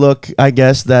like the look, I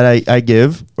guess, that I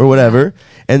give or whatever.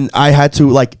 And I had to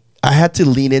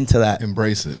lean into that.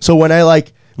 Embrace it. So when I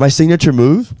like my signature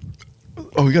move,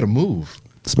 Oh, you got to move.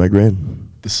 it's my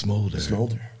grin. The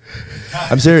smolder.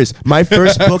 I'm serious. My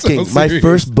first booking,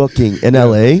 serious. in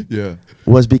LA Yeah.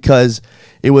 was because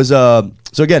it was so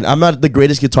again, I'm not the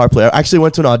greatest guitar player. I actually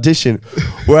went to an audition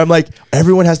where I'm like,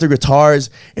 everyone has their guitars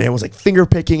and it was like finger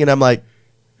picking and I'm like,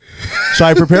 so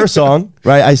I prepare a song,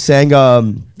 right? I sang Me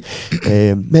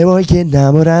voy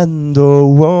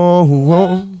enamorando, whoa,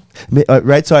 whoa.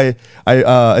 Right? So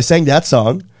I sang that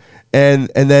song and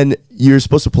then you're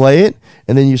supposed to play it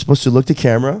and then you're supposed to look to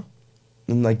camera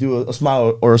and like do a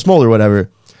smile or a smole or whatever.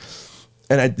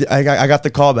 And I got the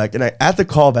call back and at the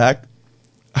callback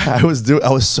I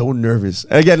was so nervous.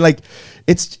 And again, like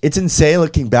it's insane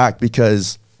looking back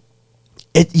because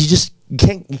you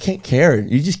can't care.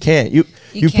 You just can't.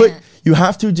 You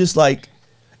have to just like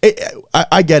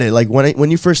I get it. Like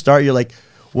when you first start, you're like,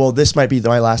 well, this might be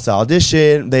my last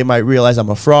audition. They might realize I'm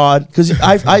a fraud because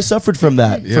I suffered from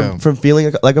that, Yeah. from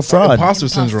feeling like a fraud. Imposter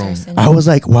syndrome. I was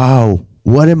like, wow,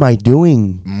 what am I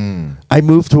doing? I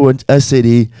moved to a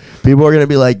city. People are gonna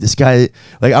be like, this guy.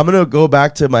 Like, I'm gonna go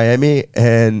back to Miami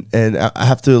and I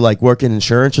have to like work in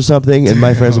insurance or something. And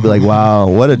my friends will be like, wow,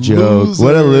 what a joke,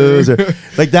 what a loser.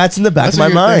 Like that's in the back That's of my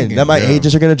what you're mind thinking, that my yeah.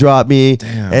 agents are gonna drop me.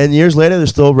 Damn. And years later, they're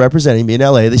still representing me in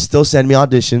LA. They still send me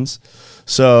auditions.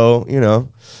 So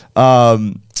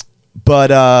but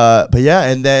yeah,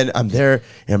 and then I'm there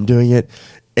and I'm doing it.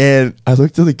 And I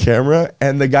looked at the camera,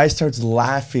 and the guy starts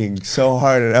laughing so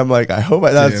hard, and I'm like, I hope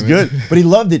that's Damn good. it. But he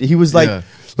loved it. He was like, Yeah.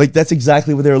 like that's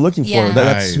exactly what they were looking Yeah. for.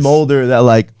 That Nice. smolder, that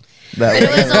like, that. But it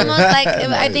was almost like I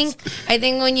Nice.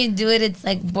 think when you do it, it's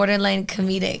like borderline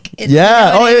comedic. It's,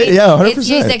 Yeah. what Oh, I mean? yeah, It's 100%.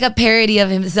 just like a parody of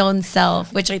his own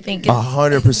self, which I think is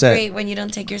 100%. great when you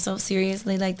don't take yourself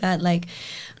seriously like that. Like,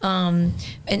 and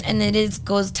it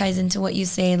ties into what you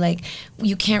say. Like,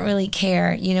 you can't really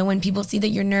care. You know, when people see that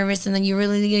you're nervous and then you're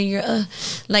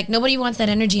like, nobody wants that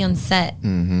energy on set.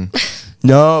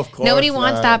 No, of course. Nobody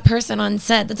wants not. that person on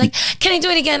set that's like, can I do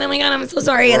it again? Oh my god, I'm so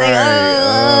sorry. And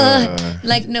Right.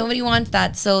 like nobody wants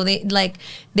that. So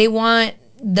they want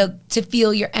to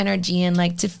feel your energy and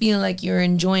like to feel like you're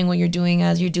enjoying what you're doing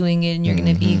as you're doing it and you're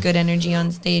gonna be good energy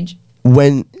on stage.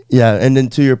 And then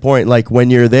to your point, like when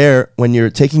you're there, when you're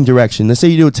taking direction, let's say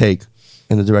you do a take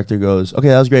and the director goes, okay,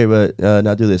 that was great, but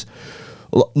now do this.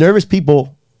 Nervous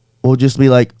people will just be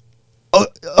like, oh,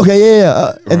 okay,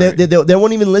 yeah. And Right. they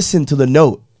won't even listen to the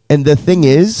note. And the thing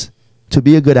is, to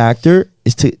be a good actor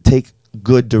is to take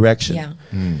good direction. Yeah.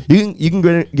 You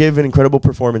can give an incredible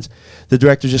performance. The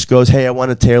director just goes, hey, I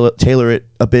want to tailor it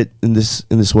a bit in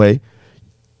this way.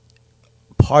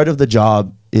 Part of the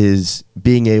job is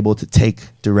being able to take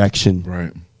direction.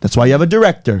 Right. That's why you have a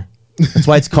director. That's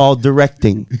why it's called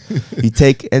directing. You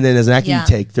take, and then as an actor, Yeah. you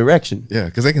take direction. Yeah,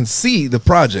 because they can see the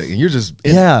project, and you're just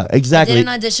Yeah, I exactly. did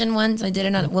an audition once. It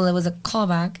was a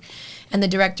callback, and the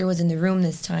director was in the room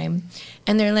this time,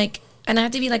 and they're like, and I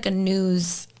had to be like a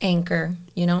news anchor,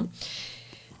 you know.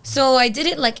 So I did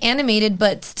it like animated,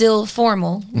 but still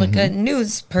formal, like a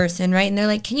news person, right? And they're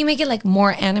like, can you make it like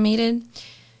more animated?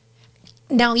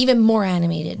 Now even more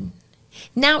animated.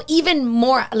 Now even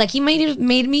more, like he might have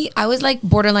made me, I was like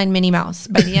borderline Minnie Mouse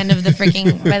by the end of the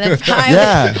freaking, by the time.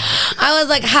 Yeah. I was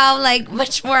like, how like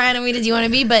much more animated do you want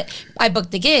to be? But I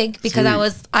booked the gig because I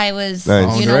was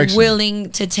Nice. you know, Direction. willing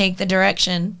to take the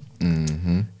direction.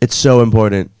 It's so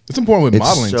important. It's important with It's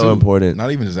modeling so too. important.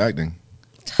 Not even just acting.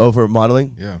 Over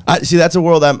modeling? Yeah. See, that's a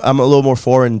world I'm a little more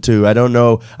foreign to. I don't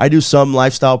know. I do some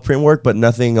lifestyle print work, but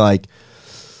nothing like,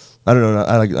 I don't know.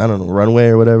 I don't know, runway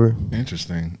or whatever.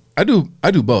 Interesting. I do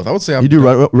both. I would say You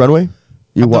do runway?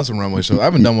 You I've walk, done some runway shows. I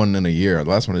haven't done one in a year. The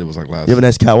last one I did was like last. you have a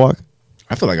nice catwalk?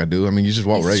 I feel like I do. I mean, you just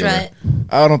walk You regular. strut.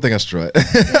 I don't think I strut. No.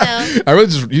 I really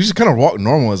you just kind of walk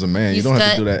normal as a man. You You don't have to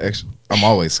scut? do that extra. I'm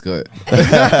always scut.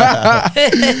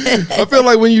 I feel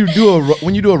like when you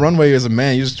do a runway as a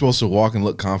man, you're just supposed to walk and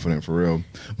look confident for real.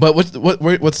 But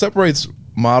what separates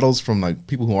models from like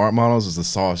people who aren't models is the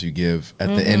sauce you give at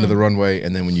the end of the runway,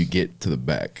 and then when you get to the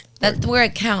back. That's where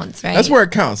it counts, right? That's where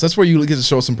it counts. That's where you get to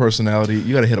show some personality.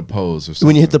 You got to hit a pose or something.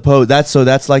 When you hit the pose, that's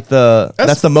like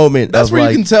that's the moment. That's of where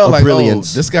like, you can tell, of like,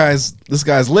 brilliance. oh, this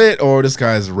guy's lit or this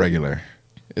guy's regular.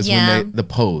 It's Yeah. when the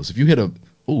pose. If you hit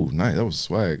nice, that was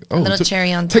swag. Oh, little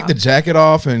cherry on Take top. the jacket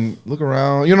off and look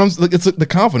around. You know, it's the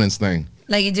confidence thing.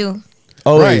 like you do.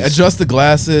 Always. Right. Adjust the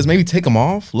glasses. Maybe take them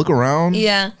off. Look around.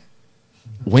 Yeah.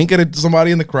 Wink at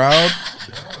somebody in the crowd.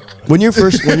 When you're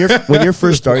first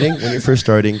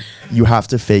starting, you have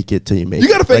to fake it till you make it. You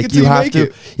gotta fake it till you make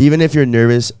it. Even if you're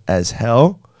nervous as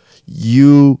hell,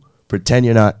 you pretend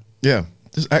you're not. Yeah.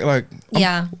 Just act like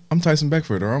Yeah. I'm Tyson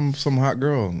Beckford or I'm some hot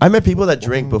girl. I met people that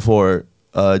drink before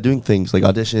doing things like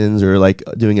auditions or like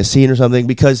doing a scene or something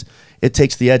because it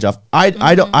takes the edge off. I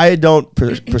don't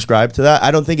prescribe to that.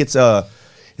 I don't think it's a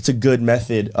good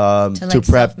method to like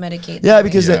prep. self-medicate. Yeah,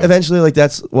 because eventually like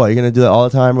that's what you're gonna do that all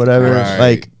the time or whatever. Right.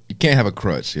 Like you can't have a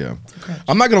crutch. Yeah.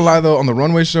 I'm not gonna lie though. On the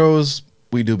runway shows,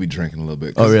 we do be drinking a little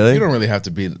bit. Oh really? You don't really have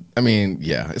to be. I mean,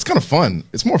 yeah, it's kind of fun.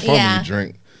 It's more fun when you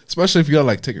drink, especially if you gotta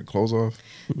like take your clothes off.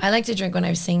 I like to drink when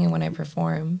I sing and when I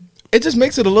perform. It just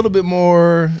makes it a little bit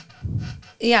more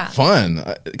fun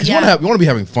because you want to be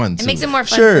having fun too. It makes it more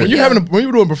fun. Sure. For When you. when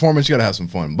you're doing a performance, you gotta have some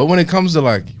fun. But when it comes to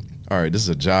like, all right, this is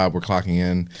a job, we're clocking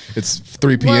in. It's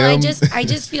 3 p.m. Well, I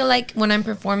just feel like when I'm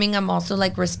performing, I'm also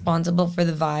like responsible for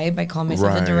the vibe. I call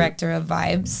myself the director of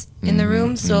vibes in the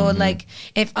room. So like,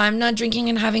 if I'm not drinking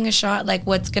and having a shot, like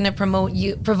what's gonna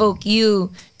provoke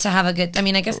you to have a good? I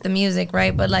mean, I guess the music,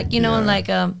 right? But like like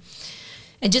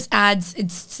it just adds.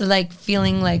 It's to like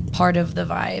feeling like part of the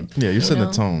vibe. Yeah, you're setting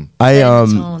the tone.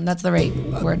 Setting the tone. That's the right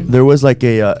word. There was like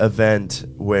a event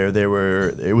where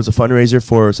it was a fundraiser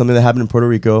for something that happened in Puerto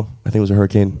Rico. I think it was a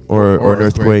hurricane or an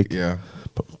earthquake. Yeah.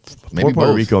 Maybe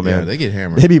Puerto Rico, man. Yeah, they get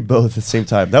hammered. Maybe both at the same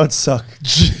time. That would suck.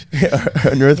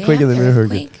 An earthquake in the middle of a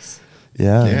hurricane.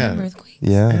 Yeah. Yeah. Earthquakes. I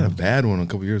had Yeah. a bad one a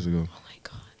couple years ago. Oh my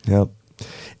god. Yep.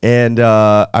 And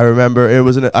I remember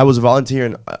I was a volunteer,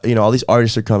 and all these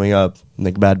artists are coming up,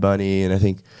 like Bad Bunny, and I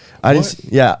think I What?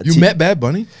 didn't. Yeah, You met Bad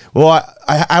Bunny? Well,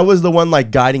 I was the one like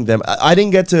guiding them. I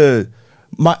didn't get to.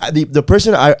 The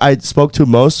person I spoke to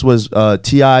most was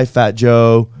T.I., Fat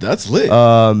Joe. That's lit.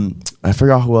 I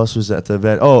forgot who else was at the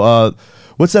event.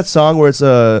 What's that song where it's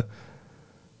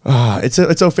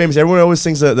it's so famous. Everyone always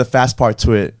sings the fast part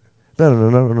to it. No.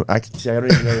 I don't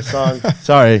even know the song.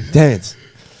 Sorry, dang it.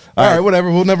 All right, whatever.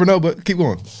 We'll never know, but keep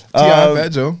going. T.I., Fat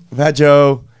Joe. Fat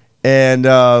Joe. And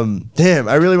damn,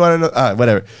 I really want to know.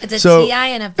 Whatever. It's a T.I.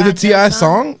 and a Fat Is it Joe T.I.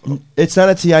 song? It's not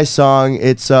a T.I. song.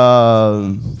 It's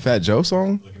Fat Joe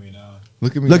song? Look at me now.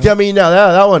 Look at me now.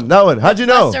 That one. How'd you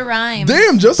know? Busta Rhymes.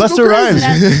 Damn, Justin. Busta Rhymes.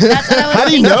 That's what I was How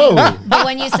do you thinking. know? But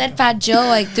when you said Fat Joe,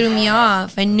 like threw me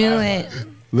off. I knew it.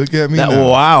 Look at me now.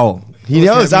 Wow. He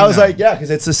Look knows. at me I was now. like, yeah,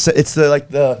 because it's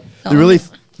the really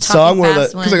song where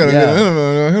fast the one.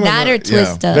 That or Yeah.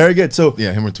 Twista. very good. So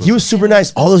Yeah, him or he was super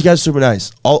nice. All those guys were super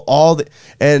nice. All the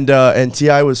and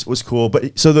T.I. was cool. But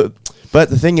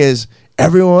the thing is,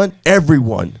 everyone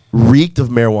reeked of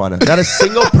marijuana. Not a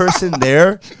single person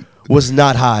there was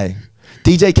not high.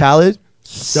 DJ Khaled,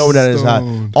 no one is high.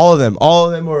 Stoned. All of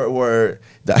them were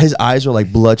his eyes were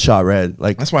like bloodshot red.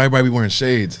 Like That's why everybody be wearing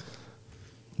shades.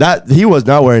 that he was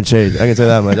not wearing shades. I can tell you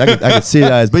that much. I could see his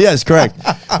eyes. But yes, correct.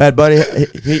 Bad Bunny,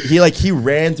 he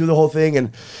ran through the whole thing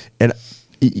and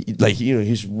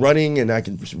he's running and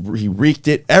he reeked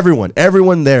it. Everyone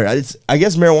there. I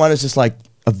guess marijuana is just like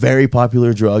a very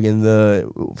popular drug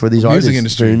for these artists.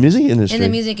 industry. Music industry. In the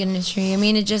music industry. I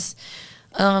mean, it just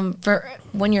for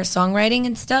when you're songwriting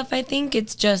and stuff, I think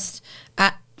it's just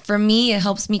for me, it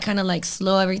helps me kind of like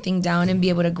slow everything down and be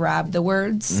able to grab the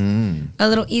words a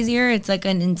little easier. It's like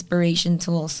an inspiration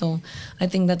tool. So I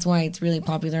think that's why it's really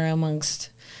popular amongst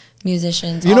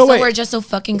musicians. You know also, what? we're just so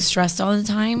fucking stressed all the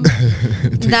time.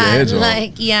 Take the edge off.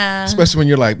 like, yeah. Especially when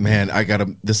you're like, man,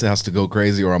 this has to go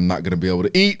crazy or I'm not gonna be able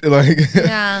to eat. Like,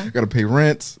 Yeah. I gotta pay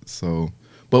rent. So,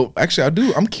 but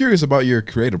actually, I'm curious about your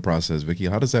creative process, Vicky.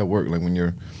 How does that work? Like when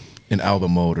you're in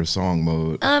album mode or song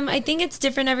mode? I think it's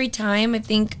different every time. I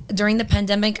think during the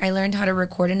pandemic, I learned how to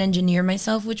record and engineer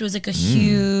myself, which was like a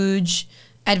huge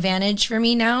advantage for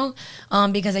me now,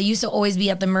 because I used to always be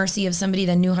at the mercy of somebody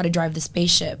that knew how to drive the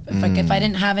spaceship. If I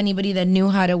didn't have anybody that knew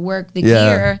how to work the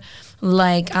gear,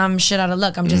 like I'm shit out of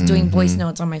luck. I'm just doing voice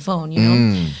notes on my phone, you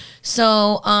know.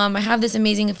 So I have this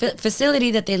amazing facility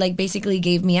that they like basically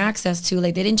gave me access to.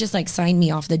 Like they didn't just like sign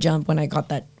me off the jump when I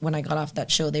got off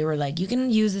that show. They were like, you can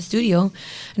use the studio,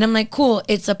 and I'm like, cool.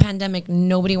 It's a pandemic.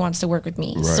 Nobody wants to work with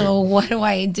me. Right. So what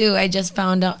do? I just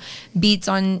found out beats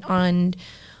on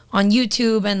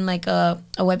YouTube and like a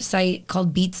website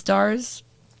called BeatStars,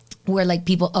 where like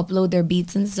people upload their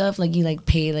beats and stuff. Like you like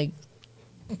pay like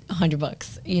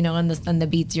 $100, you know, and the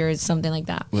beats yours, something like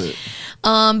that.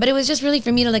 But it was just really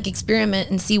for me to like experiment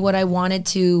and see what I wanted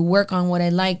to work on, what I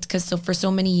liked, because for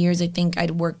so many years I think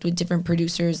I'd worked with different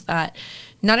producers that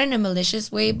not in a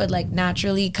malicious way, but like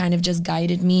naturally kind of just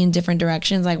guided me in different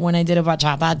directions. Like when I did a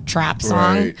bachata trap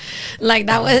song, Right. like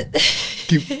that was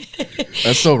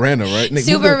That's so random, right? Nick,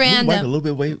 Super move random. mic a little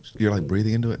bit. Wait, you're like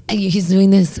breathing into it. he's doing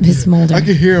this, his smolder. I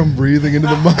can hear him breathing into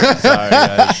the mic. Sorry,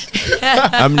 guys.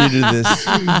 I'm new to this.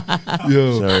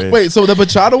 Yo. Sorry. Wait, so the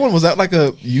bachata one, was that like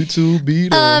a YouTube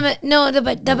beat? Or? No, the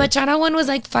bachata one was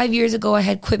like 5 years ago. I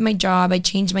had quit my job. I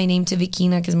changed my name to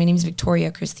Vikina because my name's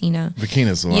Victoria Christina.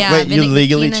 Vikina's one. Yeah. Wait, you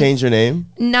legally Vikina's- changed your name?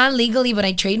 Not legally, but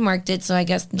I trademarked it. So I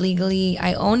guess legally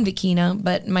I own Vikina,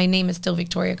 but my name is still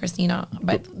Victoria Christina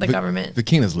by the government.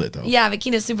 Vikina's lit though. Yeah,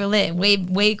 Vikina's super lit.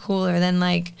 Way cooler than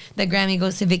like the Grammy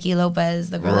goes to Vicky Lopez,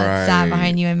 the girl that sat Right.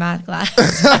 behind you in math class.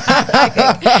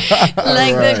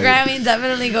 like Right. the Grammy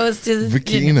definitely goes to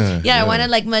Vikina, Yeah, I yeah. wanted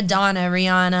like Madonna,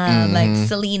 Rihanna, like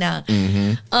Selena.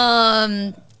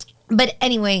 But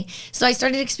anyway, so I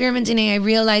started experimenting and I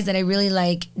realized that I really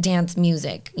like dance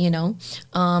music, you know?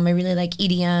 I really like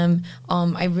EDM.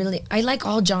 I like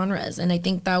all genres. And I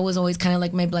think that was always kind of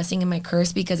like my blessing and my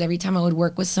curse, because every time I would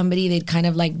work with somebody, they'd kind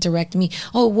of like direct me,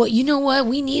 oh, well, you know what?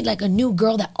 We need like a new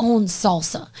girl that owns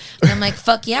salsa. And I'm like,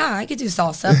 fuck yeah, I could do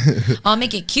salsa. I'll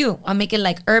make it cute. I'll make it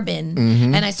like urban.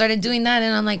 And I started doing that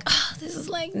and I'm like, oh, this is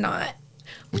like not...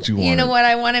 What you You know wanted. what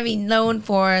I want to be known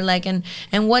for, like, and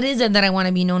what is it that I want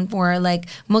to be known for? Like,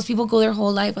 most people go their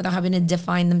whole life without having to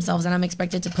define themselves, and I'm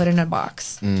expected to put in a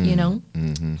box, you know.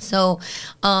 So,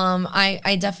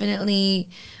 I definitely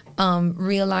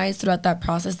realized throughout that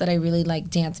process that I really like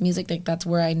dance music. Like, that's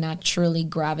where I naturally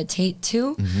gravitate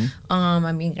to.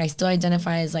 I mean, I still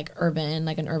identify as like urban,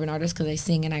 like an urban artist, because I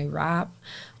sing and I rap.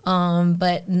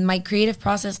 But my creative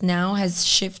process now has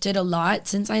shifted a lot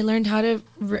since I learned how to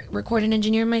record and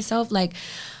engineer myself. Like,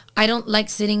 I don't like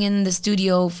sitting in the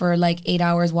studio for like 8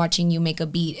 hours watching you make a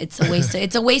beat. It's a waste.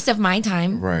 It's a waste of my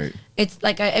time. Right. It's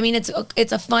like I mean, it's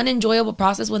a fun, enjoyable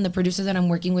process when the producer that I'm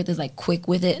working with is like quick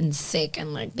with it and sick,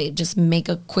 and like they just make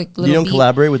a quick little. You don't beat.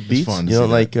 collaborate with beats? fun to You don't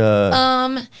see that.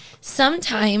 like...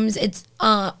 Sometimes it's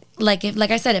like if, like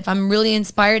I said, if I'm really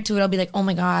inspired to it, I'll be like, oh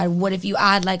my god, what if you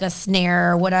add like a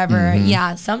snare or whatever?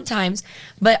 Yeah, sometimes.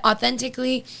 But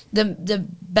authentically, the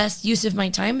best use of my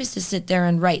time is to sit there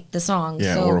and write the song.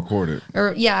 Yeah, So- or record it.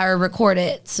 or record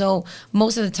it. So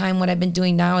most of the time, what I've been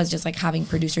doing now is just like having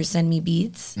producers send me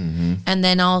beats, and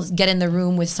then I'll get in the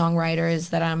room with songwriters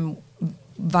that I'm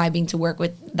vibing to work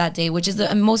with that day, which is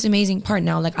the most amazing part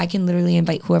now. Like, I can literally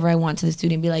invite whoever I want to the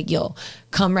studio and be like, yo,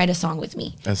 come write a song with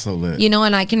me. That's so lit. You know,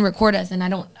 and I can record us, and I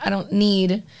don't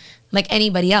need like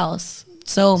anybody else.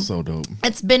 So dope.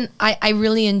 it's been I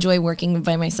really enjoy working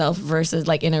by myself versus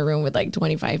like in a room with like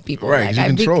 25 people. Right, Like, you're I've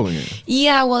been- controlling it.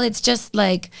 Yeah, well, it's just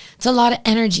like it's a lot of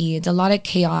energy, it's a lot of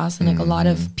chaos, and like a lot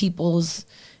of people's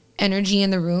energy in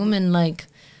the room, and like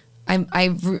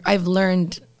I've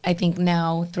learned, I think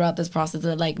now throughout this process,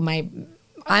 that like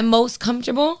I'm most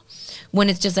comfortable when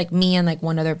it's just like me and like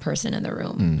one other person in the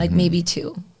room, like maybe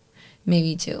two.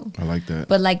 I like that.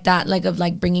 But like that, like of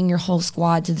like bringing your whole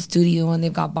squad to the studio and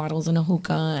they've got bottles and a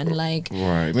hookah and like,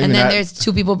 Right. Maybe and then not- there's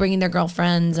two people bringing their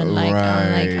girlfriends and like,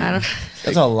 I'm like, I don't.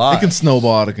 That's a lot. It can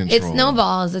snowball out of control. It's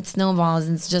snowballs. It's snowballs.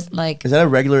 It's just like Is that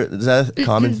a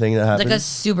common thing that happens? like a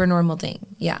super normal thing.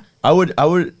 Yeah. I would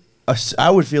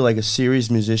feel like a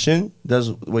serious musician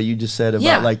does what you just said about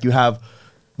Yeah. like you have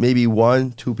maybe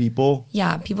 1-2 people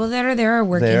Yeah. People that are there are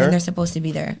working There? and they're supposed to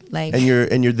be there. Like, and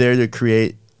you're there to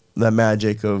create that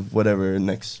magic of whatever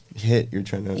next hit you're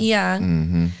trying to yeah.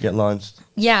 get launched.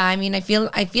 Yeah, I mean, I feel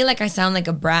like I sound like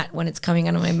a brat when it's coming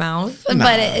out of my mouth, Nah.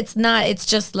 but it's not. It's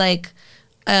just like,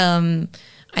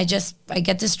 I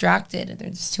get distracted.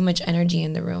 There's too much energy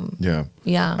in the room. Yeah.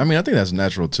 Yeah. I mean, I think that's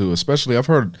natural too. Especially, I've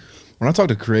heard when I talk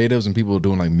to creatives and people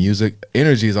doing like music,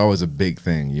 energy is always a big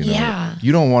thing. You know, Yeah.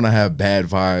 you don't want to have bad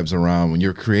vibes around when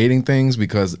you're creating things,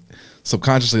 because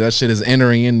subconsciously that shit is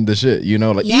entering in the shit. You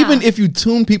know, like Yeah. even if you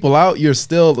tune people out, you're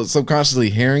still subconsciously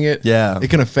hearing it. Yeah. it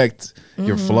can affect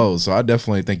your Mm-hmm. flow. So I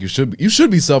definitely think you should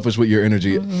be selfish with your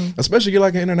energy, Mm-hmm. especially you're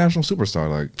like an international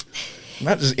superstar. Like,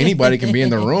 not just anybody can be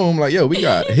in the room. Like, yo, we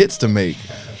got hits to make.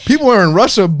 People are in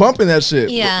Russia bumping that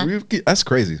shit. Yeah. That's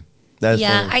crazy. That's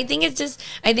yeah, funny. I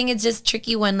think it's just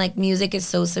tricky when like music is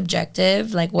so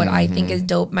subjective. Like what I think is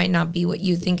dope might not be what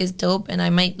you think is dope, and I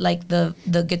might like the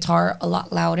guitar a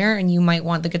lot louder, and you might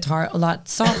want the guitar a lot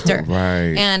softer.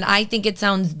 Right. And I think it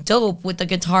sounds dope with the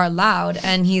guitar loud,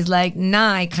 and he's like,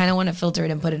 nah, I kind of want to filter it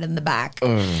and put it in the back.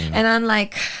 And I'm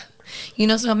like, you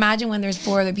know, so imagine when there's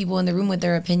 4 other people in the room with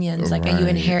their opinions, like and you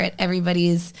Right. inherit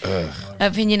everybody's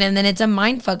opinion, and then it's a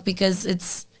mind fuck because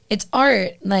it's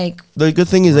art. Like, The good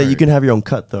thing is that you Right. can have your own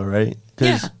cut though, right?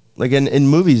 Because Yeah. like in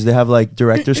movies they have like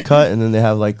director's cut and then they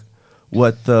have like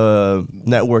what the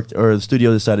network or the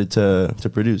studio decided to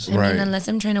produce. I Right. mean, unless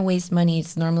I'm trying to waste money,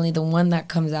 it's normally the one that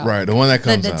comes out. Right, the one that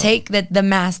comes the out. the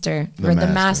master or the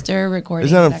master recording.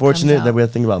 Isn't that comes unfortunate that out. we have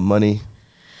to think about money?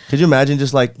 Could you imagine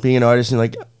just like being an artist and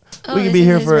like Oh, we could this be is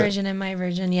here his for version and my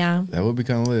version. Yeah, That would be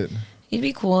kind of lit. it'd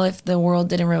be cool if the world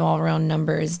didn't revolve around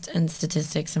numbers and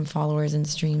statistics and followers and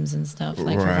streams and stuff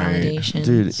like for Right. validation.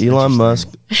 dude. Elon Musk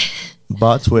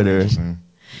bought Twitter Interesting.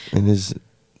 and is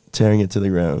tearing it to the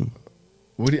ground.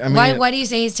 What do you, I mean, Why do you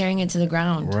say he's tearing it to the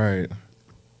ground? Right.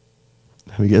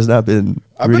 Have you guys not been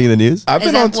I've reading been- the news? I've Is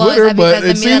been that- on well, is Twitter, that but because it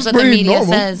that's seems what the pretty media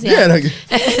normal. says, yeah. like,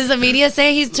 Does the media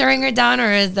say he's tearing her down,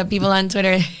 or is the people on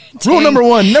Twitter? rule number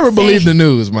one: never saying- believe the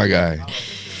news, my guy.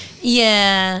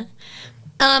 Yeah.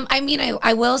 I mean,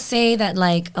 I will say that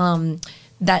like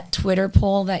that Twitter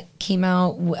poll that came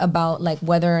out about like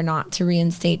whether or not to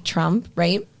reinstate Trump,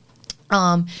 right?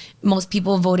 Most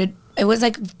people voted. It was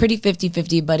like pretty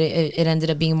 50-50, but it ended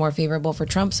up being more favorable for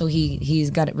Trump. So he's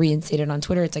got it reinstated on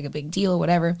Twitter. It's like a big deal,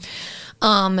 whatever.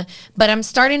 But I'm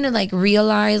starting to like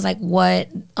realize like what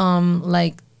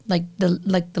like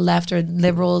the left or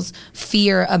liberals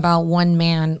fear about one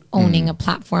man owning a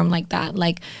platform like that.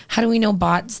 Like, how do we know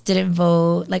bots didn't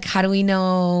vote? Like, how do we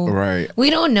know? Right. We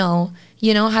don't know.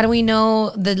 You know, how do we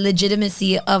know the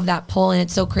legitimacy of that poll? And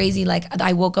it's so crazy. Like,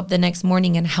 I woke up the next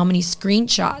morning and how many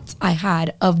screenshots I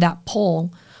had of that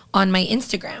poll on my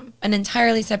Instagram, an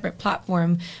entirely separate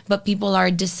platform, but people are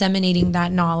disseminating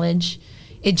that knowledge.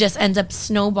 It just ends up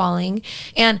snowballing.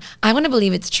 And I want to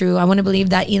believe it's true. I want to believe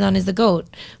that Elon is the GOAT.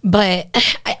 But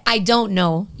I don't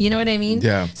know. You know what I mean?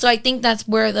 Yeah. So I think that's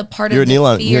where the part You're of an the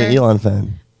Elon. fear. You're an Elon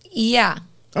fan. Yeah.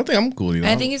 I think I'm cool. with Elon.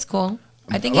 I think it's cool.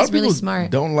 I think a lot he's of really people smart.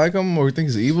 Don't like him or think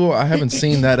he's evil. I haven't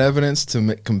seen that evidence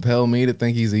to compel me to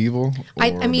think he's evil.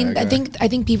 I or a mean, bad guy. I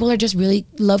think people are just really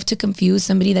love to confuse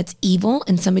somebody that's evil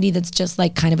and somebody that's just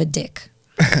like kind of a dick.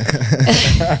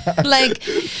 Like,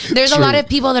 there's a lot of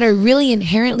people that are really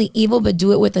inherently evil but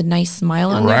do it with a nice smile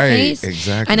on their Right, face.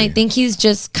 exactly. And I think he's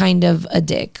just kind of a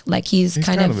dick. Like, he's kind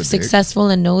kind of of a dick. successful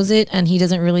and knows it, and he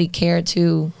doesn't really care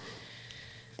to.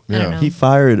 I don't know. He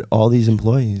fired all these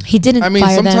employees. He didn't I mean,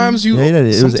 fire sometimes them. you. Yeah, he did.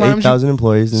 It was sometimes 8,000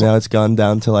 employees, and now it's gone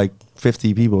down to like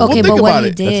 50 people. Okay, think but what about he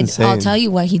it. did, That's I'll insane. tell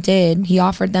you what he did. He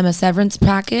offered them a severance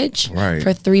package Right.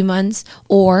 for 3 months,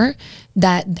 or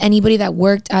that anybody that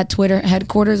worked at Twitter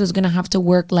headquarters was going to have to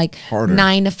work like Harder.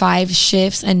 9 to 5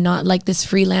 shifts and not like this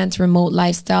freelance remote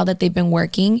lifestyle that they've been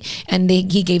working. And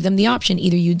he gave them the option.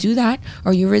 Either you do that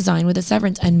or you resign with a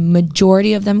severance. And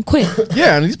majority of them quit.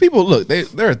 Yeah, and these people, look,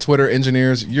 they're Twitter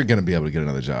engineers. You're gonna be able to get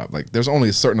another job. Like, there's only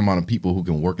a certain amount of people who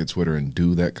can work at Twitter and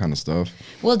do that kind of stuff.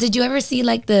 Well, did you ever see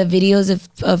like the videos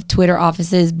of Twitter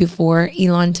offices before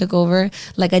Elon took over?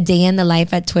 Like a day in the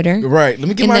life at Twitter? Right. Let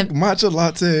me get In my the- matcha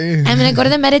latte. I'm gonna go to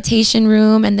the meditation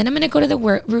room, and then I'm gonna go to the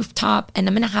rooftop, and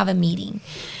I'm gonna have a meeting.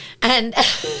 And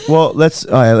Well,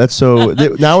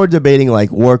 now we're debating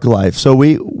like work life. So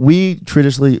we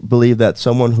traditionally believe that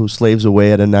someone who slaves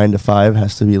away at a 9 to 5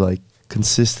 has to be like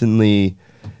consistently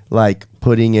like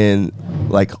putting in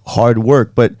like hard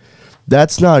work, but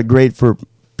that's not great for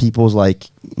people's like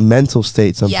mental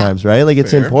state sometimes, right? Like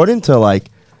it's Fair. important to like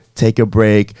take a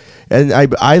break. And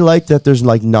I like that there's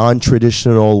like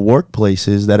non-traditional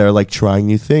workplaces that are like trying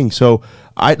new things. So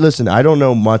I don't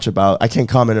know much about, I can't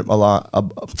comment a lot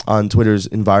on Twitter's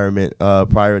environment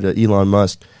prior to Elon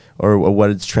Musk or what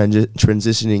it's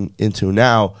transitioning into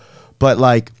now. But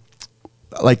like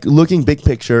looking big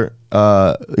picture,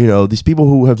 these people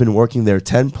who have been working there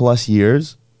 10 plus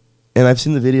years, and I've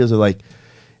seen the videos of like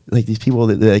these people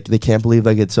that they can't believe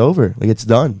like it's over, like it's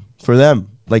done for them.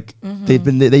 Like they've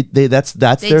been they that's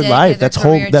their dedicated life. their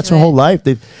career That's to their whole it. life.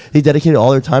 They dedicated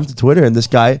all their time to Twitter, and this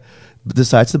guy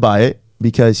decides to buy it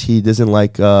because he doesn't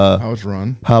like How it's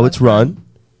run. how it's run,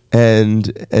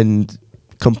 and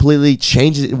completely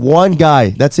changes it. One guy.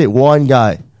 That's it. One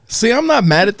guy. See, I'm not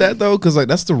mad at that though, because like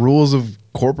that's the rules of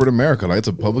corporate America. Like, it's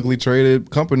a publicly traded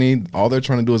company. All they're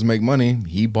trying to do is make money.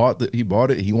 He bought it.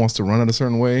 He wants to run it a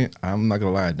certain way. I'm not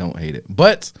gonna lie, I don't hate it.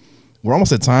 But we're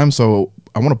almost at time, so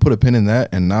I want to put a pin in that.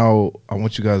 And now I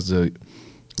want you guys to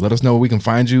let us know where we can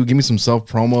find you. Give me some self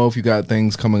promo if you got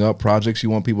things coming up, projects you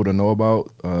want people to know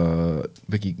about.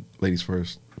 Vicky, ladies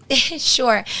first.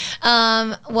 Sure.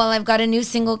 Well, I've got a new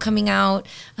single coming out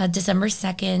December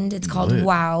 2nd. It's called Lit.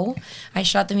 Wow. I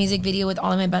shot the music video with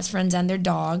all of my best friends and their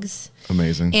dogs.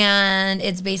 Amazing. And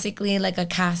it's basically like a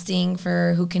casting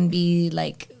for who can be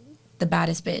like the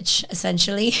baddest bitch,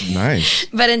 essentially. Nice.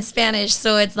 But in Spanish.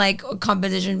 So it's like a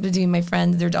competition between my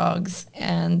friends, their dogs,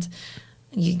 and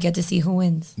you get to see who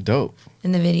wins Dope.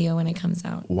 in the video when it comes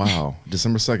out. Wow.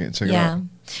 December 2nd. Check it Yeah. out.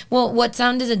 Well, what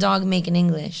sound does a dog make in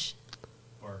English?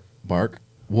 Bark.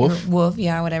 Wolf. Wolf,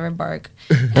 yeah, whatever, bark.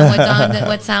 And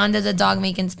what sound does a dog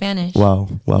make in Spanish? Wow.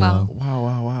 Wow.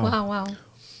 Wow.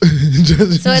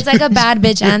 So it's like a bad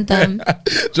bitch anthem.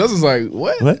 Justin's like,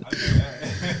 what? What?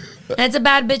 And it's a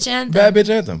bad bitch anthem. Bad bitch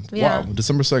anthem. Yeah. Wow.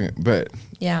 December 2nd. Bet.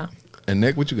 Yeah. And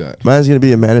Nick, what you got? Mine's gonna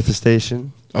be a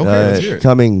manifestation. Okay, let's hear it.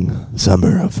 Coming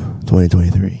summer of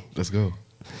 2023. Let's go.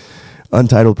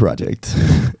 Untitled project,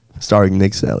 starring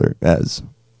Nick Sellar as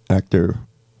actor.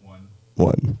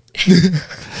 One.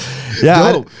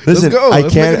 Yeah, Yo, listen, let's go. I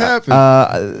Let's can't. make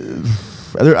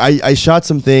it happen. I shot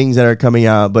some things that are coming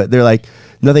out, but they're like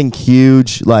nothing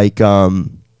huge.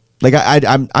 I'm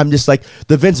just like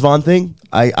the Vince Vaughn thing.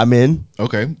 I'm in.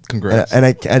 Okay, congrats. And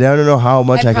I don't know how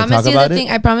much I can talk about it.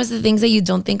 I promise the things that you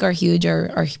don't think are huge are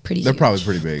pretty. They're huge. probably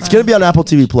pretty big. It's gonna be on Apple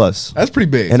TV Plus. That's pretty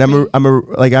big. And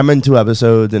I'm in 2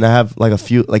 episodes, and I have like a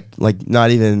few like not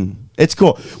even. It's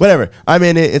cool. Whatever. I'm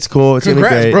in it. It's cool. It's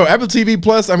Congrats, gonna be great. bro. Apple TV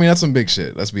Plus. I mean, that's some big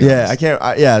shit. Let's be Yeah, honest. I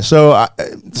can't. So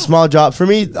small jobs for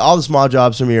me. All the small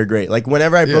jobs for me are great. Like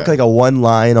whenever I book Yeah. like a one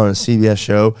line on a CBS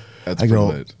show, That's I pretty go.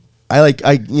 lit.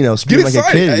 Scream Get like a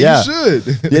excited. kid. Hey, Yeah, you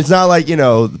should. it's not like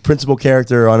the principal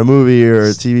character on a movie or a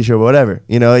TV show, whatever.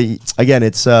 Again,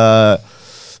 it's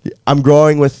I'm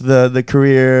growing with the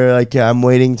career. Like I'm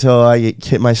waiting till I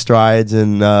hit my strides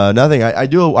and nothing. I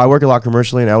work a lot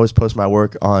commercially, and I always post my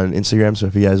work on Instagram. So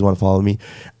if you guys want to follow me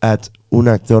at Un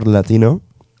Actor Latino,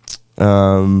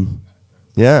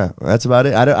 yeah, that's about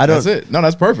it. I don't. That's it. No,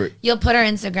 that's perfect. You'll put our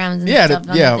Instagrams and Yeah, stuff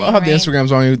on yeah. the thing, I'll have the right?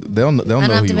 Instagrams on you. They'll know I don't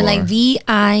have who to you be are. like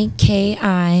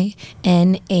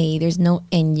Vikina. There's no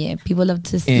N. People love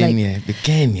to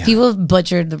Vikina. people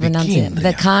butchered the pronunciation.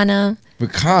 Vikina.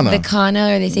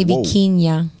 Vikina, or they say Whoa.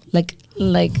 Vikina.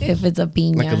 Like if it's a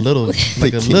piña. Like a little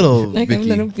like a Vicky.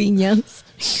 little piñas.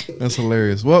 That's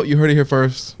hilarious. Well, you heard it here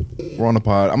first. We're on the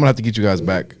pod. I'm gonna have to get you guys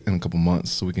back in a couple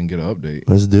months so we can get an update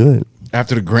Let's do it.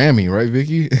 after the Grammy, right,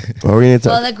 Vicky? What are we gonna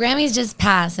talk? Well, the Grammys just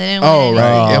passed. I didn't Oh, win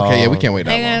right. anything. Yeah, okay, yeah, we can't wait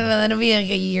that long. That'll be like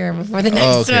a year before the next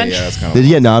Oh, okay, one. yeah, that's kind Did of.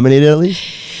 you get nominated at least?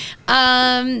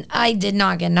 I did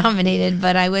not get nominated,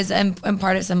 but I'm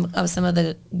part of some of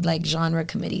the like genre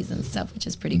committees and stuff, which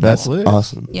is pretty cool. That's lit.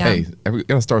 awesome. Yeah. Hey, we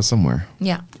gotta start somewhere.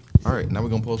 Yeah. All right, now we're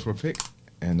gonna pose for a pick,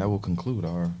 and that will conclude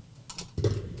our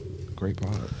great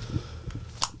pod.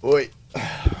 Wait,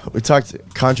 we talked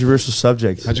controversial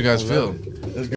subjects. How'd you guys feel?